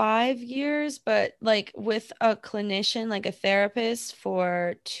 5 years, but like with a clinician, like a therapist,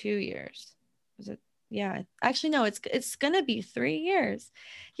 for 2 years. Was it? Yeah. Actually, no, it's gonna be 3 years.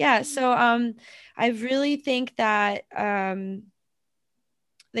 Yeah. So I really think that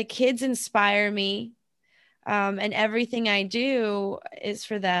the kids inspire me. And everything I do is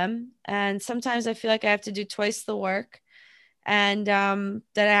for them. And sometimes I feel like I have to do twice the work, and that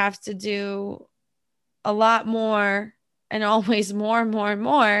I have to do a lot more, and always more and more and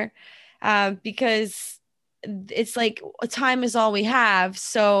more, because it's like time is all we have.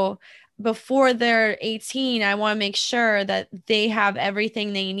 So before they're 18, I want to make sure that they have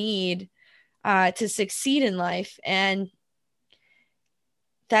everything they need to succeed in life. And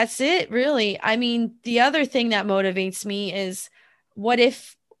that's it, really. I mean, the other thing that motivates me is, what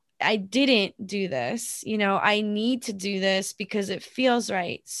if I didn't do this? I need to do this because it feels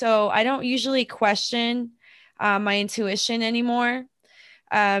right. So I don't usually question my intuition anymore.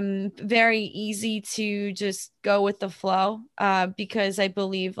 very easy to just go with the flow, because I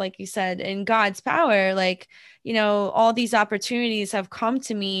believe, like you said, in God's power. Like, all these opportunities have come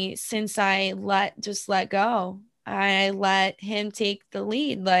to me since I let go. I let him take the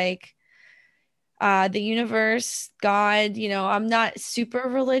lead. Like, the universe, God, I'm not super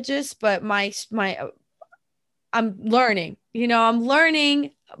religious, but I'm learning,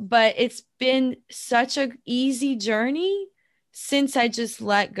 but it's been such a easy journey since I just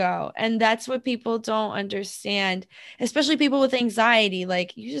let go. And that's what people don't understand, especially people with anxiety.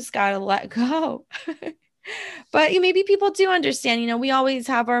 Like, you just got to let go. But maybe people do understand, we always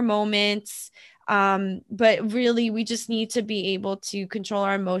have our moments. But really, we just need to be able to control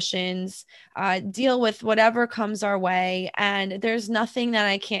our emotions, deal with whatever comes our way. And there's nothing that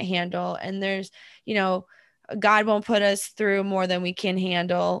I can't handle. And you know, God won't put us through more than we can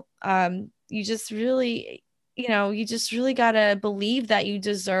handle. You just really got to believe that you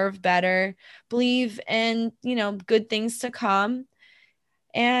deserve better, believe in, good things to come,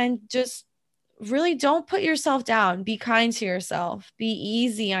 and just really don't put yourself down. Be kind to yourself, be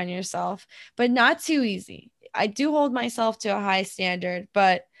easy on yourself, but not too easy. I do hold myself to a high standard,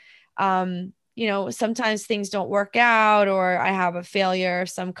 but sometimes things don't work out or I have a failure of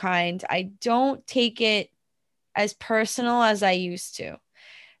some kind. I don't take it as personal as I used to.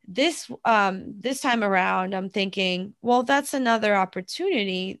 This time around, I'm thinking, well, that's another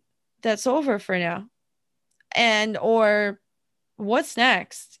opportunity that's over for now. And or what's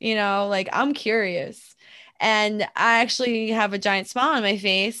next? Like, I'm curious. And I actually have a giant smile on my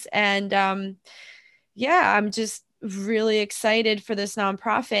face. And yeah, I'm just really excited for this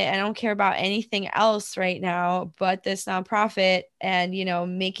nonprofit. I don't care about anything else right now but this nonprofit and,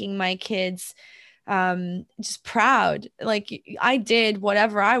 making my kids just proud. Like, I did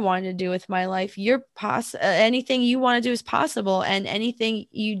whatever I wanted to do with my life. Anything you want to do is possible, and anything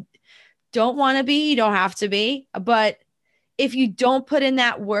you don't want to be, you don't have to be. But if you don't put in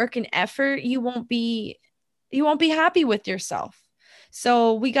that work and effort, you won't be happy with yourself.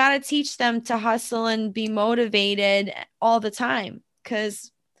 So we got to teach them to hustle and be motivated all the time,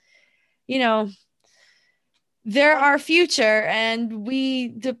 because you know they're our future and we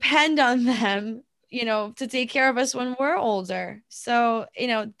depend on them, to take care of us when we're older. So,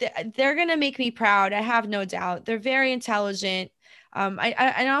 they're going to make me proud. I have no doubt. They're very intelligent.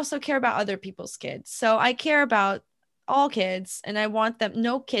 I also care about other people's kids. So I care about all kids, and I want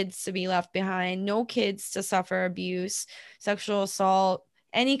no kids to be left behind, no kids to suffer abuse, sexual assault,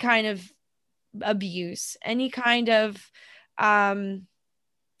 any kind of abuse, any kind of,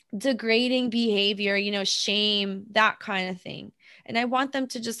 degrading behavior, shame, that kind of thing. And I want them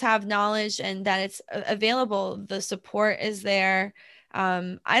to just have knowledge and that it's available. The support is there.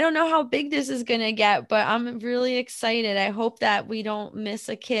 I don't know how big this is going to get, but I'm really excited. I hope that we don't miss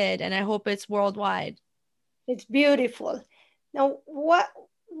a kid, and I hope it's worldwide. It's beautiful. Now,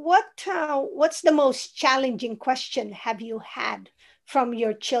 what's the most challenging question have you had from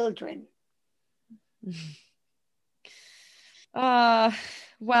your children? Uh,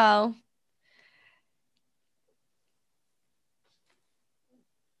 well,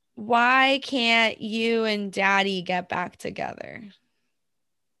 why can't you and daddy get back together?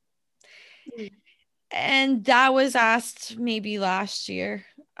 Mm. And that was asked maybe last year.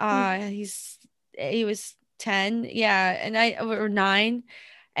 Mm. He was 10, yeah, and I or 9.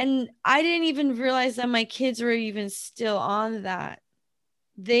 And I didn't even realize that my kids were even still on that.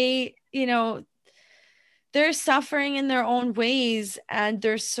 They, they're suffering in their own ways and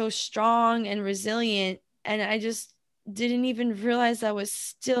they're so strong and resilient. And I just didn't even realize that was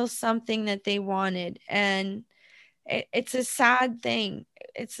still something that they wanted. And it's a sad thing.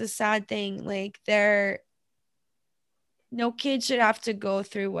 It's a sad thing. Like, no kid should have to go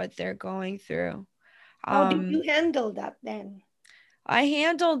through what they're going through. How did you Um, handle that then? I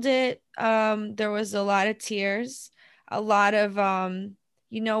handled it. There was a lot of tears, a lot of,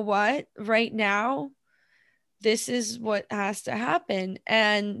 you know what, right now, this is what has to happen.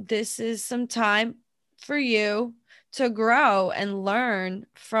 And this is some time for you to grow and learn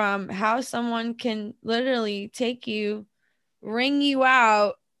from how someone can literally take you, wring you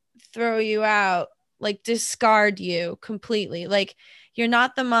out, throw you out, like discard you completely. Like, you're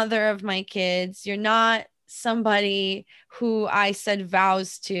not the mother of my kids. You're not somebody who I said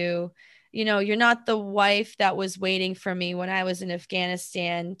vows to. You're not the wife that was waiting for me when I was in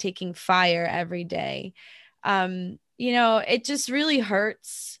Afghanistan taking fire every day. It just really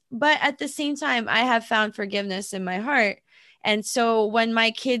hurts. But at the same time, I have found forgiveness in my heart. And so when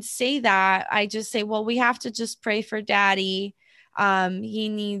my kids say that, I just say, well, we have to just pray for daddy. He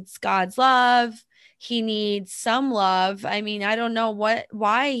needs God's love. he needs some love. I mean, I don't know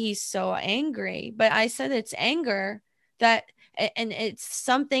why he's so angry, but I said it's anger that, and it's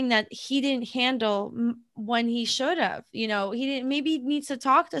something that he didn't handle when he should have. He didn't, maybe needs to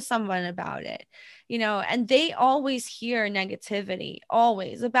talk to someone about it. And they always hear negativity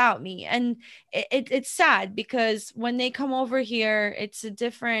always about me, and it's sad because when they come over here, it's a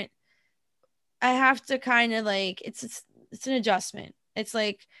different, I have to kind of like, it's an adjustment. It's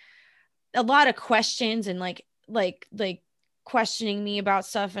like a lot of questions and like questioning me about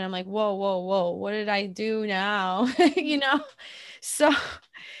stuff, and I'm like, whoa, whoa, whoa, what did I do now? So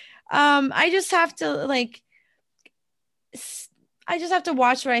I just have to like, I just have to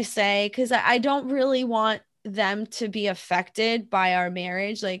watch what I say, because I don't really want them to be affected by our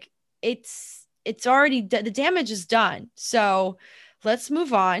marriage. Like, it's already the damage is done, so let's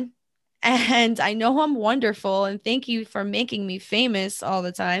move on. And I know I'm wonderful, and thank you for making me famous all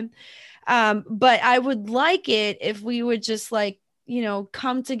the time. But I would like it if we would just like,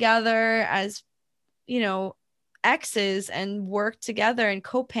 come together as, you know, exes and work together and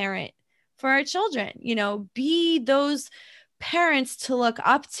co-parent for our children, be those parents to look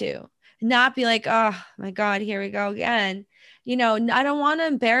up to, not be like, oh my God, here we go again. I don't want to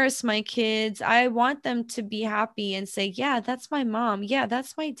embarrass my kids. I want them to be happy and say, yeah, that's my mom. Yeah,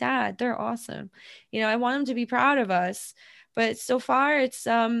 that's my dad. They're awesome. I want them to be proud of us. But so far it's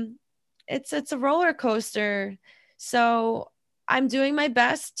a roller coaster. So I'm doing my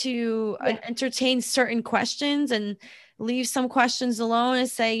best to Yeah. entertain certain questions and leave some questions alone and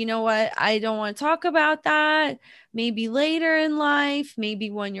say, you know what, I don't want to talk about that. Maybe later in life, maybe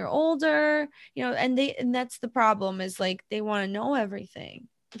when you're older, and that's the problem, is like they want to know everything.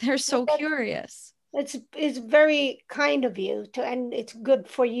 They're so But curious. it's very kind of you to, and it's good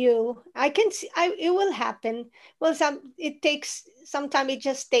for you. I can see, it will happen. Well, it takes sometimes, it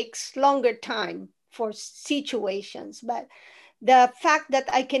just takes longer time for situations, but the fact that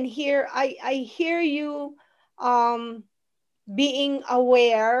I can hear, I hear you um being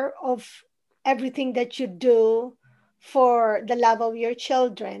aware of everything that you do for the love of your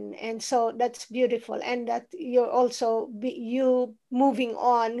children, and so that's beautiful, and that you're also you moving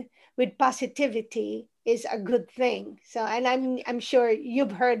on with positivity is a good thing. So, and I'm sure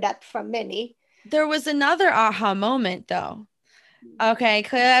you've heard that from many. There was another aha moment though. Okay,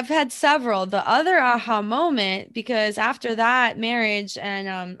 'cause I've had several. The other aha moment, because after that marriage, and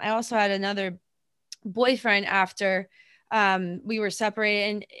I also had another boyfriend after we were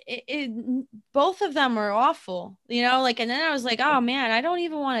separated, and both of them were awful, like, and then I was like, oh man, I don't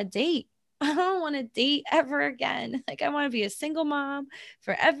even want to date. I don't want to date ever again. Like, I want to be a single mom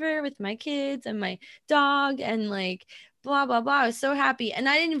forever with my kids and my dog and like blah blah blah. I was so happy, and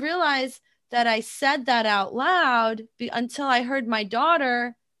I didn't realize that I said that out loud until I heard my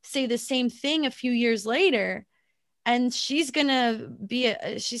daughter say the same thing a few years later. And she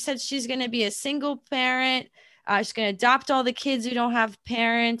said she's gonna be a single parent. She's gonna adopt all the kids who don't have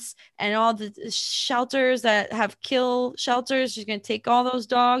parents, and all the shelters that have kill shelters. She's gonna take all those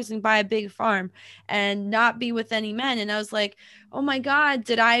dogs and buy a big farm and not be with any men. And I was like, oh my God,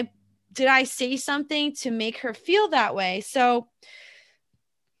 did I say something to make her feel that way? So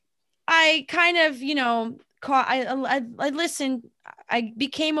I kind of, I listened. I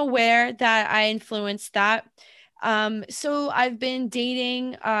became aware that I influenced that. So I've been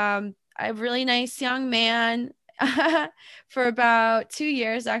dating a really nice young man for about 2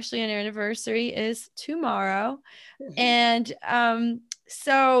 years. Actually, our anniversary is tomorrow. And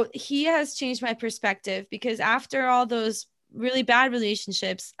so he has changed my perspective, because after all those really bad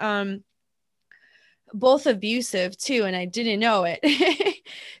relationships, both abusive too, and I didn't know it.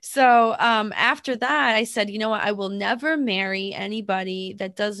 So after that, I said, you know what, I will never marry anybody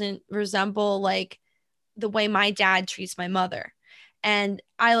that doesn't resemble like the way my dad treats my mother. And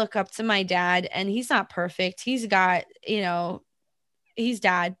I look up to my dad, and he's not perfect. He's got, he's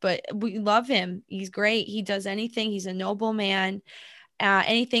dad, but we love him. He's great. He does anything. He's a noble man,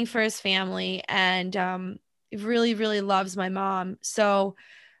 anything for his family. And really, really loves my mom. So,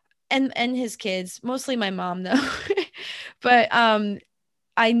 and his kids, mostly my mom though. But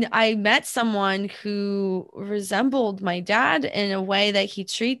I met someone who resembled my dad in a way that he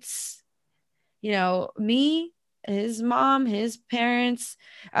treats, me, his mom, his parents,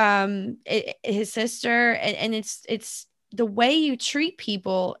 his sister, and it's the way you treat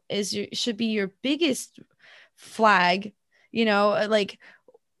people should be your biggest flag, like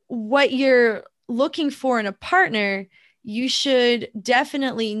what you're looking for in a partner. You should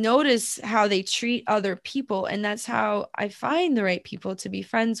definitely notice how they treat other people. And that's how I find the right people to be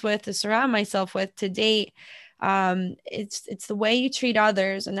friends with, to surround myself with, to date. It's the way you treat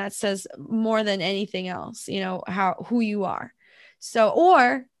others, and that says more than anything else, who you are. So,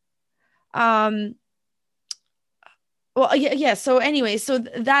 or um well, yeah. So anyway, so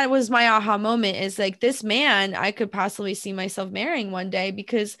that was my aha moment, is like, this man, I could possibly see myself marrying one day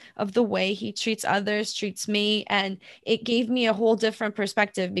because of the way he treats others, treats me. And it gave me a whole different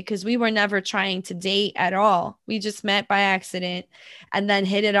perspective, because we were never trying to date at all. We just met by accident and then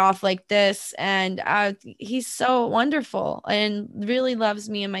hit it off like this. And he's so wonderful and really loves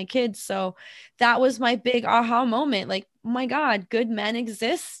me and my kids. So that was my big aha moment. Like, oh my God, good men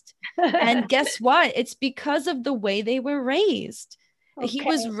exist. And guess what? It's because of the way they were raised. He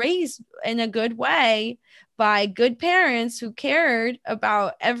was Okay. raised in a good way by good parents who cared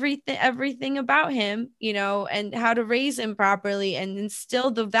about everything about him, and how to raise him properly and instill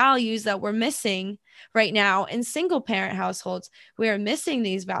the values that we're missing right now in single parent households. We are missing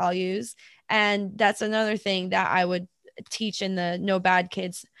these values. And that's another thing that I would teach in the No Bad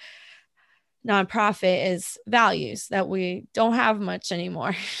Kids nonprofit, is values that we don't have much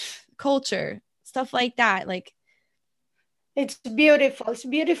anymore. Culture, stuff like that. Like, It's beautiful. It's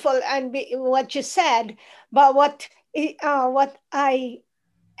beautiful, and what you said, but what I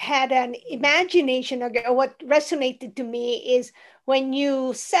had an imagination, or what resonated to me is when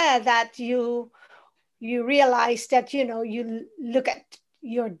you said that you realize that you look at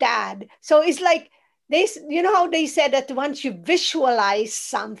your dad. So it's like how they said that once you visualize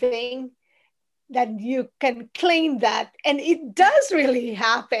something, that you can claim that, and it does really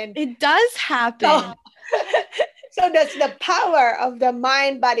happen. it does So happen. so that's the power of the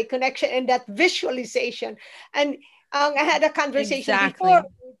mind body connection and that visualization. And I had a conversation before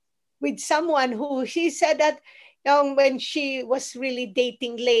Exactly. with someone who she said that when she was really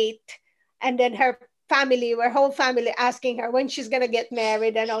dating late, and then her whole family asking her when she's going to get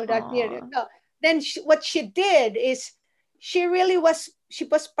married and all that, Aw. so then what she did is she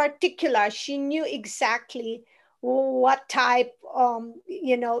was particular. She knew exactly what type of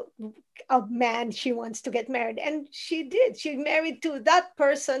man she wants to get married, and she married to that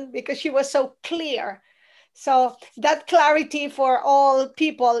person because she was so clear. So that clarity for all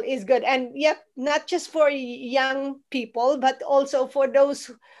people is good. And yep, not just for young people, but also for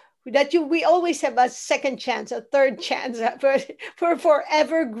those that we always have a second chance, a third chance for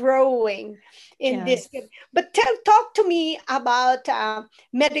forever growing in this. Yes. But talk to me about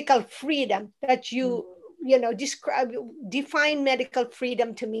medical freedom that describe, define medical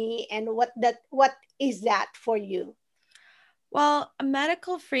freedom to me, and what is that for you? Well,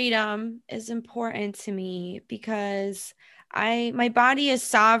 medical freedom is important to me because my body is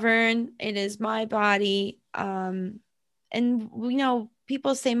sovereign. It is my body. And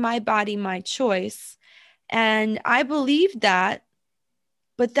people say my body, my choice. And I believe that.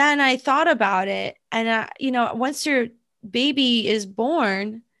 But then I thought about it, and once your baby is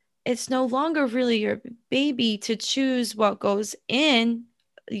born, it's no longer really your baby to choose what goes in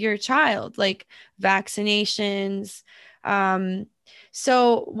your child, like vaccinations. Um,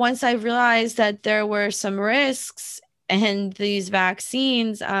 so once I realized that there were some risks and these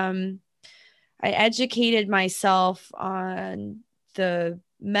vaccines, I educated myself on the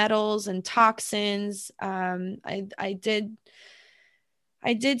metals and toxins. I did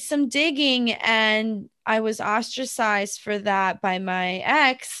some digging, and I was ostracized for that by my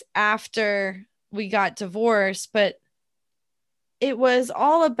ex after we got divorced. But it was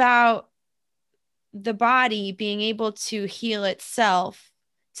all about the body being able to heal itself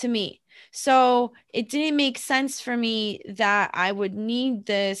to me. So it didn't make sense for me that I would need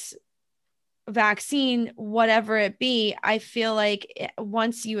this vaccine, whatever it be. I feel like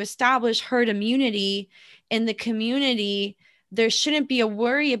once you establish herd immunity in the community, there shouldn't be a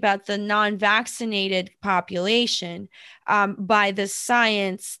worry about the non-vaccinated population, by the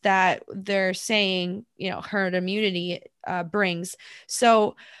science that they're saying, herd immunity brings.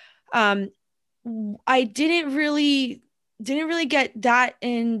 So um, I didn't really get that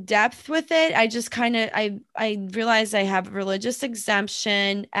in depth with it. I just kind of I realized I have religious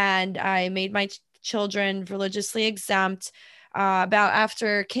exemption, and I made my children religiously exempt about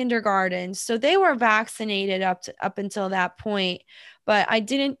after kindergarten. So they were vaccinated up until that point, but I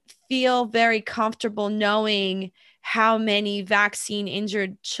didn't feel very comfortable knowing how many vaccine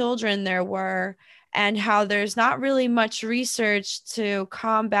injured children there were, and how there's not really much research to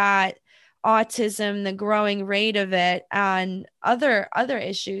combat autism, the growing rate of it, and other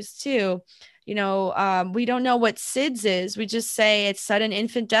issues too. We don't know what SIDS is. We just say it's sudden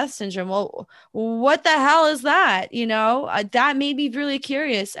infant death syndrome. Well, what the hell is that? That made me really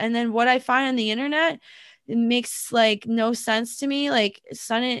curious. And then what I find on the internet, it makes like no sense to me. Like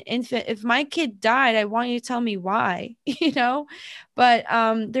sudden infant, if my kid died, I want you to tell me why, but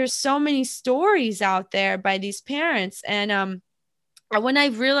there's so many stories out there by these parents. And when I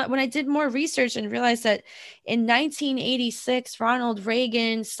did more research and realized that in 1986 Ronald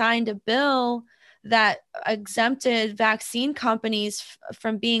Reagan signed a bill that exempted vaccine companies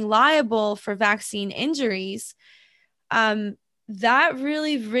from being liable for vaccine injuries, um, that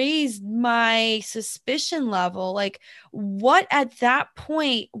really raised my suspicion level. Like, what at that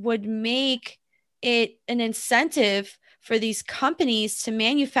point would make it an incentive for these companies to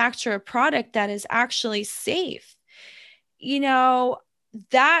manufacture a product that is actually safe? you know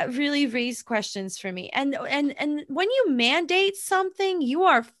that really raised questions for me. And when you mandate something, you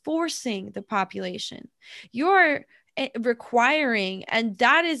are forcing the population, you're requiring, and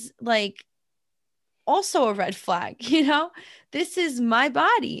that is like also a red flag. This is my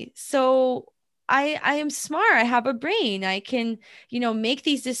body, so I am smart, I have a brain, I can make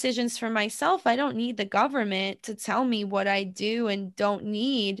these decisions for myself. I don't need the government to tell me what I do and don't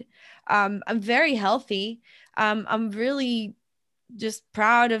need. I'm very healthy. I'm really just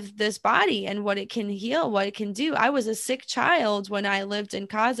proud of this body and what it can heal, what it can do. I was a sick child when I lived in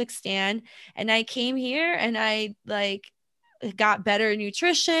Kazakhstan, and I came here and I like got better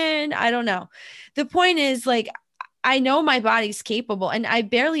nutrition. I don't know. The point is, like, I know my body's capable and I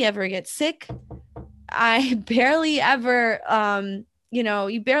barely ever get sick. I barely ever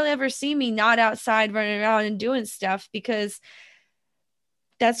you barely ever see me not outside running around and doing stuff, because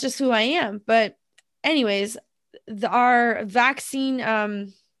that's just who I am. But anyways, our vaccine,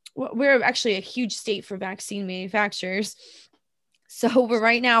 we're actually a huge state for vaccine manufacturers. So we're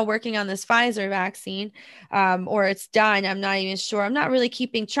right now working on this Pfizer vaccine, or it's done. I'm not even sure. I'm not really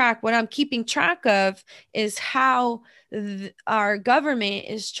keeping track. What I'm keeping track of is how our government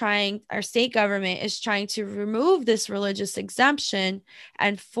is trying, our state government is trying to remove this religious exemption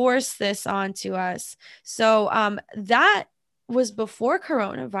and force this onto us. So that was before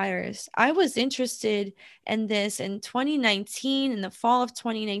coronavirus. I was interested in this in 2019, in the fall of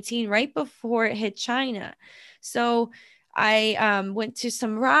 2019, right before it hit China. So I went to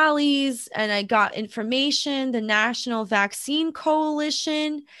some rallies and I got information. The National Vaccine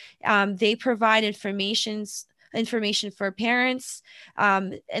Coalition, they provide information for parents,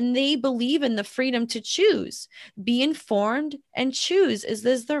 and they believe in the freedom to choose, be informed, and choose, is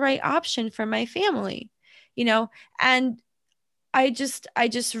this the right option for my family? And I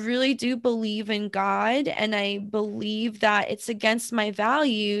just really do believe in God, and I believe that it's against my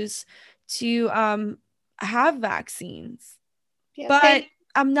values to have vaccines. Yeah, But thank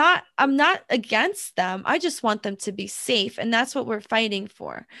I'm not against them. I just want them to be safe, and that's what we're fighting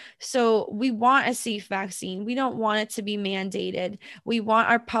for. So we want a safe vaccine. We don't want it to be mandated. We want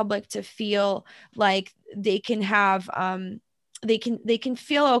our public to feel like they can have they can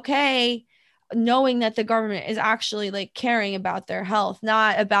feel okay knowing that the government is actually like caring about their health,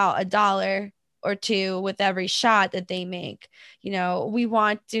 not about a dollar or two with every shot that they make. We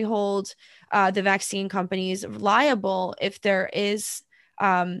want to hold the vaccine companies liable if there is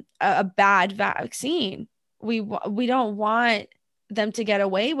a bad vaccine. We don't want them to get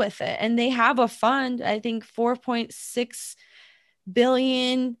away with it. And they have a fund, I think 4.6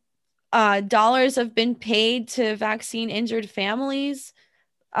 billion dollars have been paid to vaccine injured families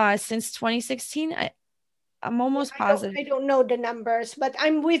since 2016. I'm Yeah, almost I don't positive. I don't know the numbers, but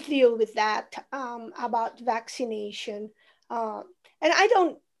I'm with you with that, about vaccination. Uh, and I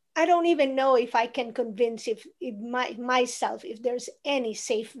don't even know if I can convince if myself if there's any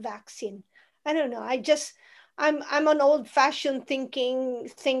safe vaccine. I don't know. I'm an old-fashioned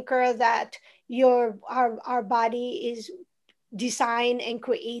thinker that our body is designed and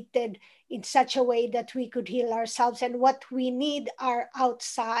created in such a way that we could heal ourselves, and what we need are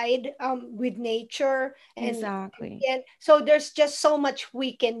outside, with nature. Exactly. And so there's just so much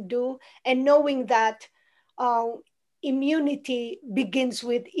we can do, and knowing that, uh, immunity begins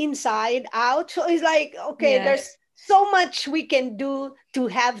with inside out, so it's like, okay, there's Yes. so much we can do to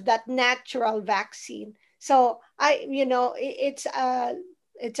have that natural vaccine. So it's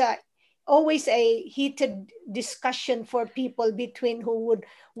a always a heated discussion for people between who would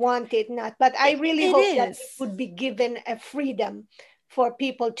want it not, but I It, really it hope that it is. would be given a freedom for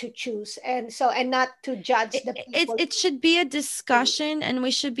people to choose, and not to judge it, the it people. it should be a discussion, and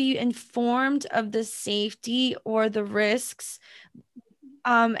we should be informed of the safety or the risks.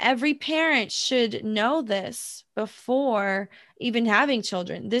 Every parent should know this before even having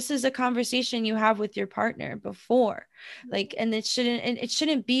children. This is a conversation you have with your partner before, like, and it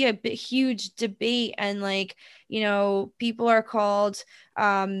shouldn't be a big, huge debate. And like, people are called,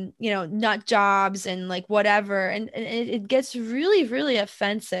 nut jobs and like whatever. And it gets really, really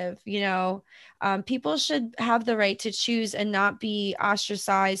offensive. People should have the right to choose and not be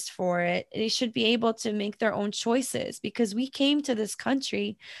ostracized for it. They should be able to make their own choices, because we came to this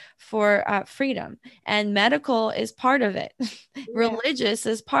country for freedom, and medical is part of it. Yeah. Religious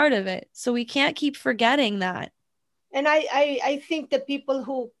is part of it. So we can't keep forgetting that. And I think the people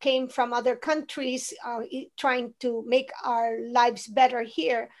who came from other countries trying to make our lives better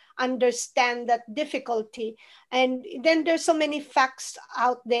here understand that difficulty. And then there's so many facts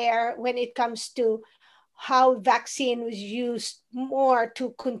out there when it comes to how vaccine was used more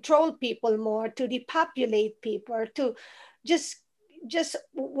to control people, more to depopulate people, or to just just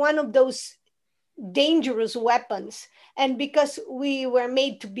one of those dangerous weapons. And because we were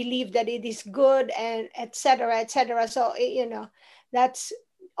made to believe that it is good, and etc etc, so that's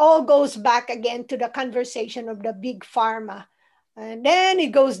all goes back again to the conversation of the big pharma, and then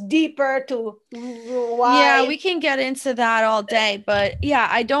it goes deeper to Yeah, why. we can get into that all day, but yeah,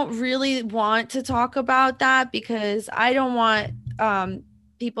 I don't really want to talk about that, because I don't want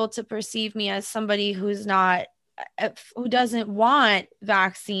people to perceive me as somebody who's not, who doesn't want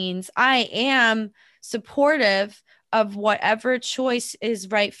vaccines. I am supportive of whatever choice is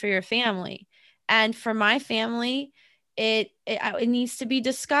right for your family. And for my family, it needs to be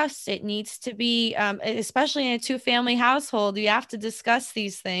discussed. It needs to be, especially in a two-family household, you have to discuss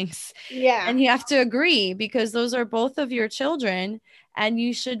these things. Yeah, And you have to agree, because those are both of your children, and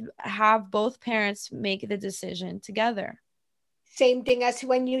you should have both parents make the decision together. same thing as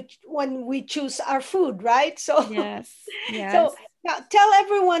when we choose our food, right? So Yes. so Yes. now tell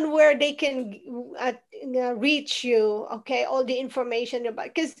everyone where they can reach you, okay, all the information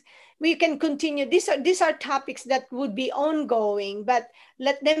about, because we can continue. These are topics that would be ongoing, but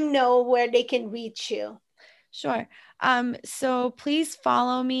let them know where they can reach you. Sure. So please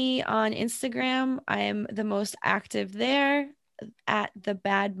follow me on Instagram. I am the most active there, at the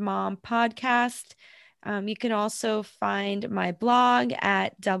Bad Mom Podcast. You can also find my blog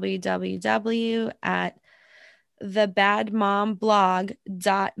at www at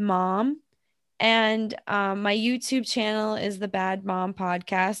thebadmomblog.mom. And my YouTube channel is the Bad Mom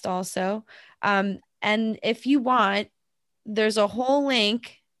Podcast also. And if you want, there's a whole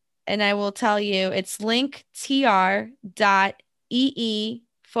link, and I will tell you, it's linktr.ee/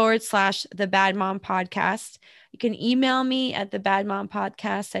 the Bad Mom Podcast. You can email me at the Bad Mom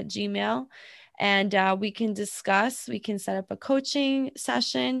Podcast at Gmail, and we can discuss. We can set up a coaching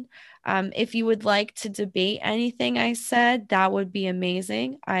session. If you would like to debate anything I said, that would be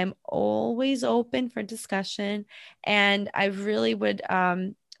amazing. I'm always open for discussion, and I really would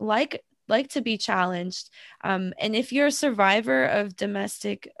like to be challenged. And if you're a survivor of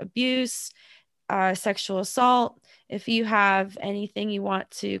domestic abuse, sexual assault, if you have anything you want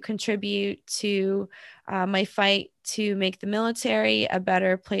to contribute to my fight to make the military a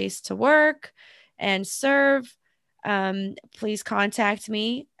better place to work and serve, please contact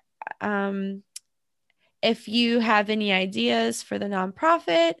me. Um, if you have any ideas for the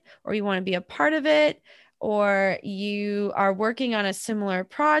nonprofit, or you want to be a part of it, or you are working on a similar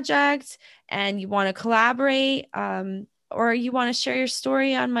project and you want to collaborate, or you want to share your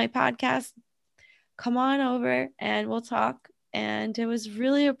story on my podcast, come on over and we'll talk. And it was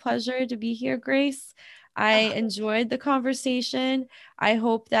really a pleasure to be here, Grace. I Ah, enjoyed the conversation. I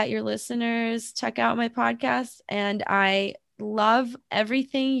hope that your listeners check out my podcast, and I love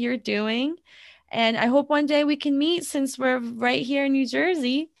everything you're doing. And I hope one day we can meet, since we're right here in New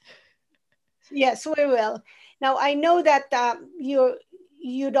Jersey. yes, we will. Now I know that you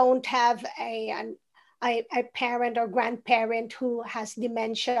don't have a parent or grandparent who has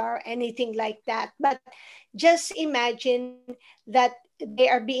dementia or anything like that, but just imagine that they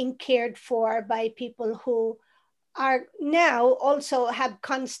are being cared for by people who are now also have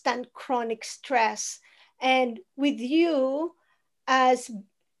constant chronic stress. And with you, as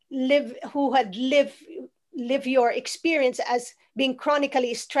live who had live your experience as being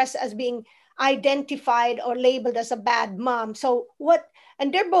chronically stressed, as being identified or labeled as a bad mom. So what,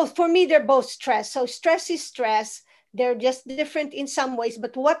 and they're both, for me, they're both stress. So stress is stress. They're just different in some ways,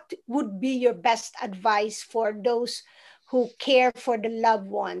 but what would be your best advice for those who care for the loved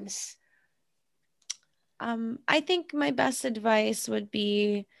ones? I think my best advice would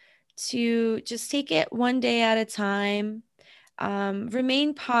be to just take it one day at a time,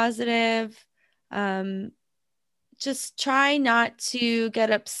 remain positive, just try not to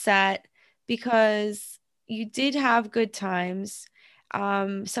get upset, because you did have good times.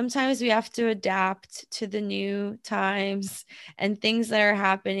 Sometimes we have to adapt to the new times and things that are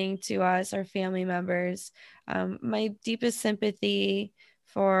happening to us, our family members. My deepest sympathy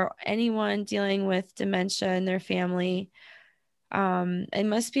for anyone dealing with dementia in their family. It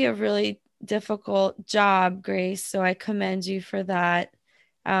must be a really difficult job, Grace. So I commend you for that.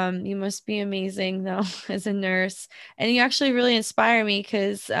 You must be amazing, though, as a nurse. And you actually really inspire me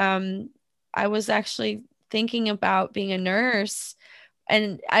because I was actually thinking about being a nurse.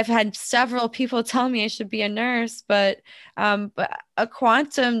 And I've had several people tell me I should be a nurse, but a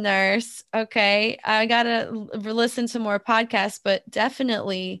quantum nurse. Okay, I gotta listen to more podcasts, but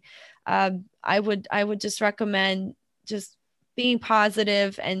definitely, I would just recommend just being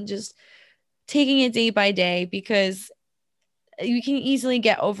positive and just taking it day by day, because you can easily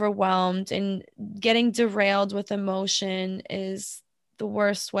get overwhelmed, and getting derailed with emotion is the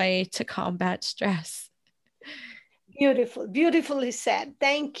worst way to combat stress. Beautiful, beautifully said.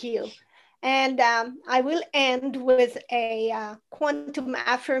 Thank you. And I will end with a quantum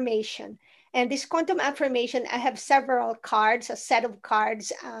affirmation. And this quantum affirmation, I have several cards, a set of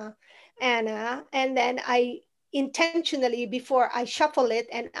cards, Anna. And then I intentionally, before I shuffle it,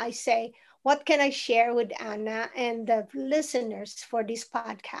 and I say, what can I share with Anna and the listeners for this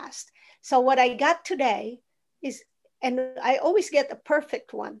podcast? So, what I got today is, and I always get a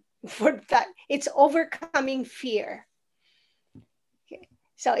perfect one for that, it's overcoming fear. Okay.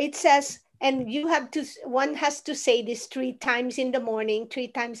 So it says, and you have to, one has to say this 3 times in the morning, 3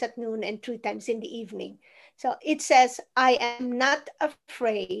 times at noon, and 3 times in the evening. So it says, I am not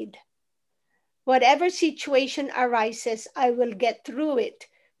afraid. Whatever situation arises, I will get through it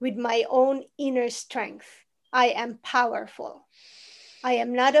with my own inner strength. I am powerful. I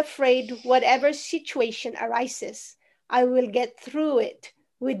am not afraid. Whatever situation arises, I will get through it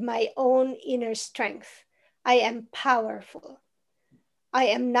with my own inner strength. I am powerful. I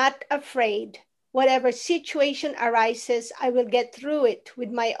am not afraid. Whatever situation arises, I will get through it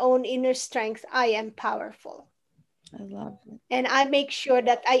with my own inner strength. I am powerful. I love it. And I make sure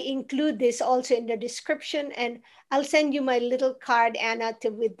that I include this also in the description. And I'll send you my little card, Anna,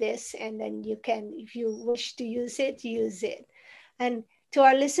 with this. And then you can, if you wish to use it, use it. And to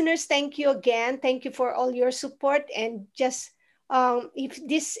our listeners, thank you again. Thank you for all your support. And just if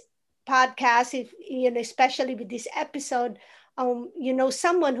this podcast, if you know, especially with this episode, you know,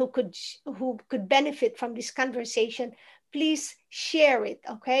 someone who could benefit from this conversation, please share it.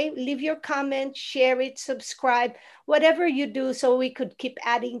 Okay, leave your comment, share it, subscribe, whatever you do, so we could keep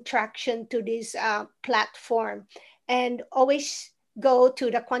adding traction to this platform. And always go to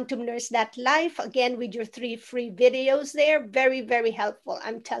the quantumnurse.life again with your 3 free videos there. Very, very helpful.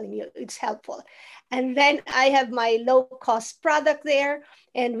 I'm telling you, it's helpful. And then I have my low cost product there.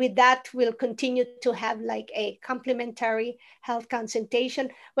 And with that, we'll continue to have like a complimentary health consultation.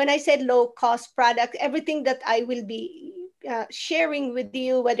 When I said low cost product, everything that I will be sharing with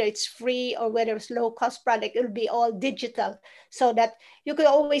you, whether it's free or whether it's low cost product, it'll be all digital, so that you could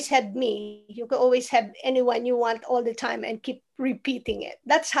always have me. You could always have anyone you want all the time and keep repeating it.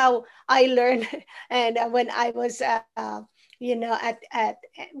 That's how I learned. And when I was, you know, at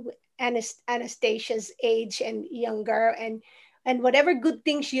Anastasia's age and younger, and whatever good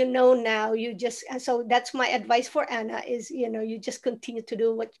things you know now, you just, so that's my advice for Anna is, you know, you just continue to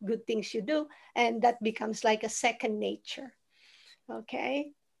do what good things you do, and that becomes like a second nature.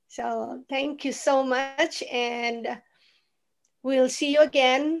 Okay, so thank you so much, and we'll see you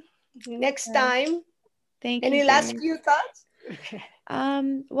again next Yes. time. Thank you, Any last Grace. few thoughts?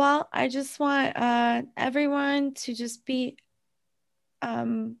 Well, I just want everyone to just be,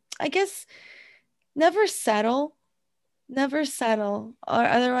 I guess, never settle. Never settle, or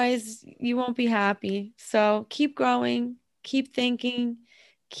otherwise you won't be happy. So keep growing, keep thinking,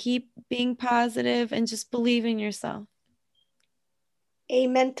 keep being positive, and just believe in yourself.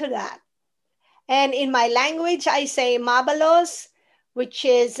 Amen to that. And in my language, I say mabalos, which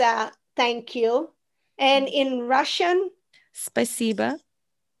is thank you. And in Russian, Спасибо.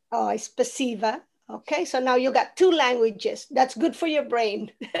 oh, spasiba. Okay, so now you got 2 languages. That's good for your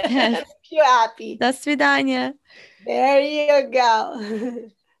brain. Yes. You're happy. До свидания. There you go.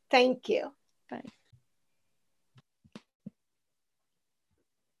 Thank you. Bye.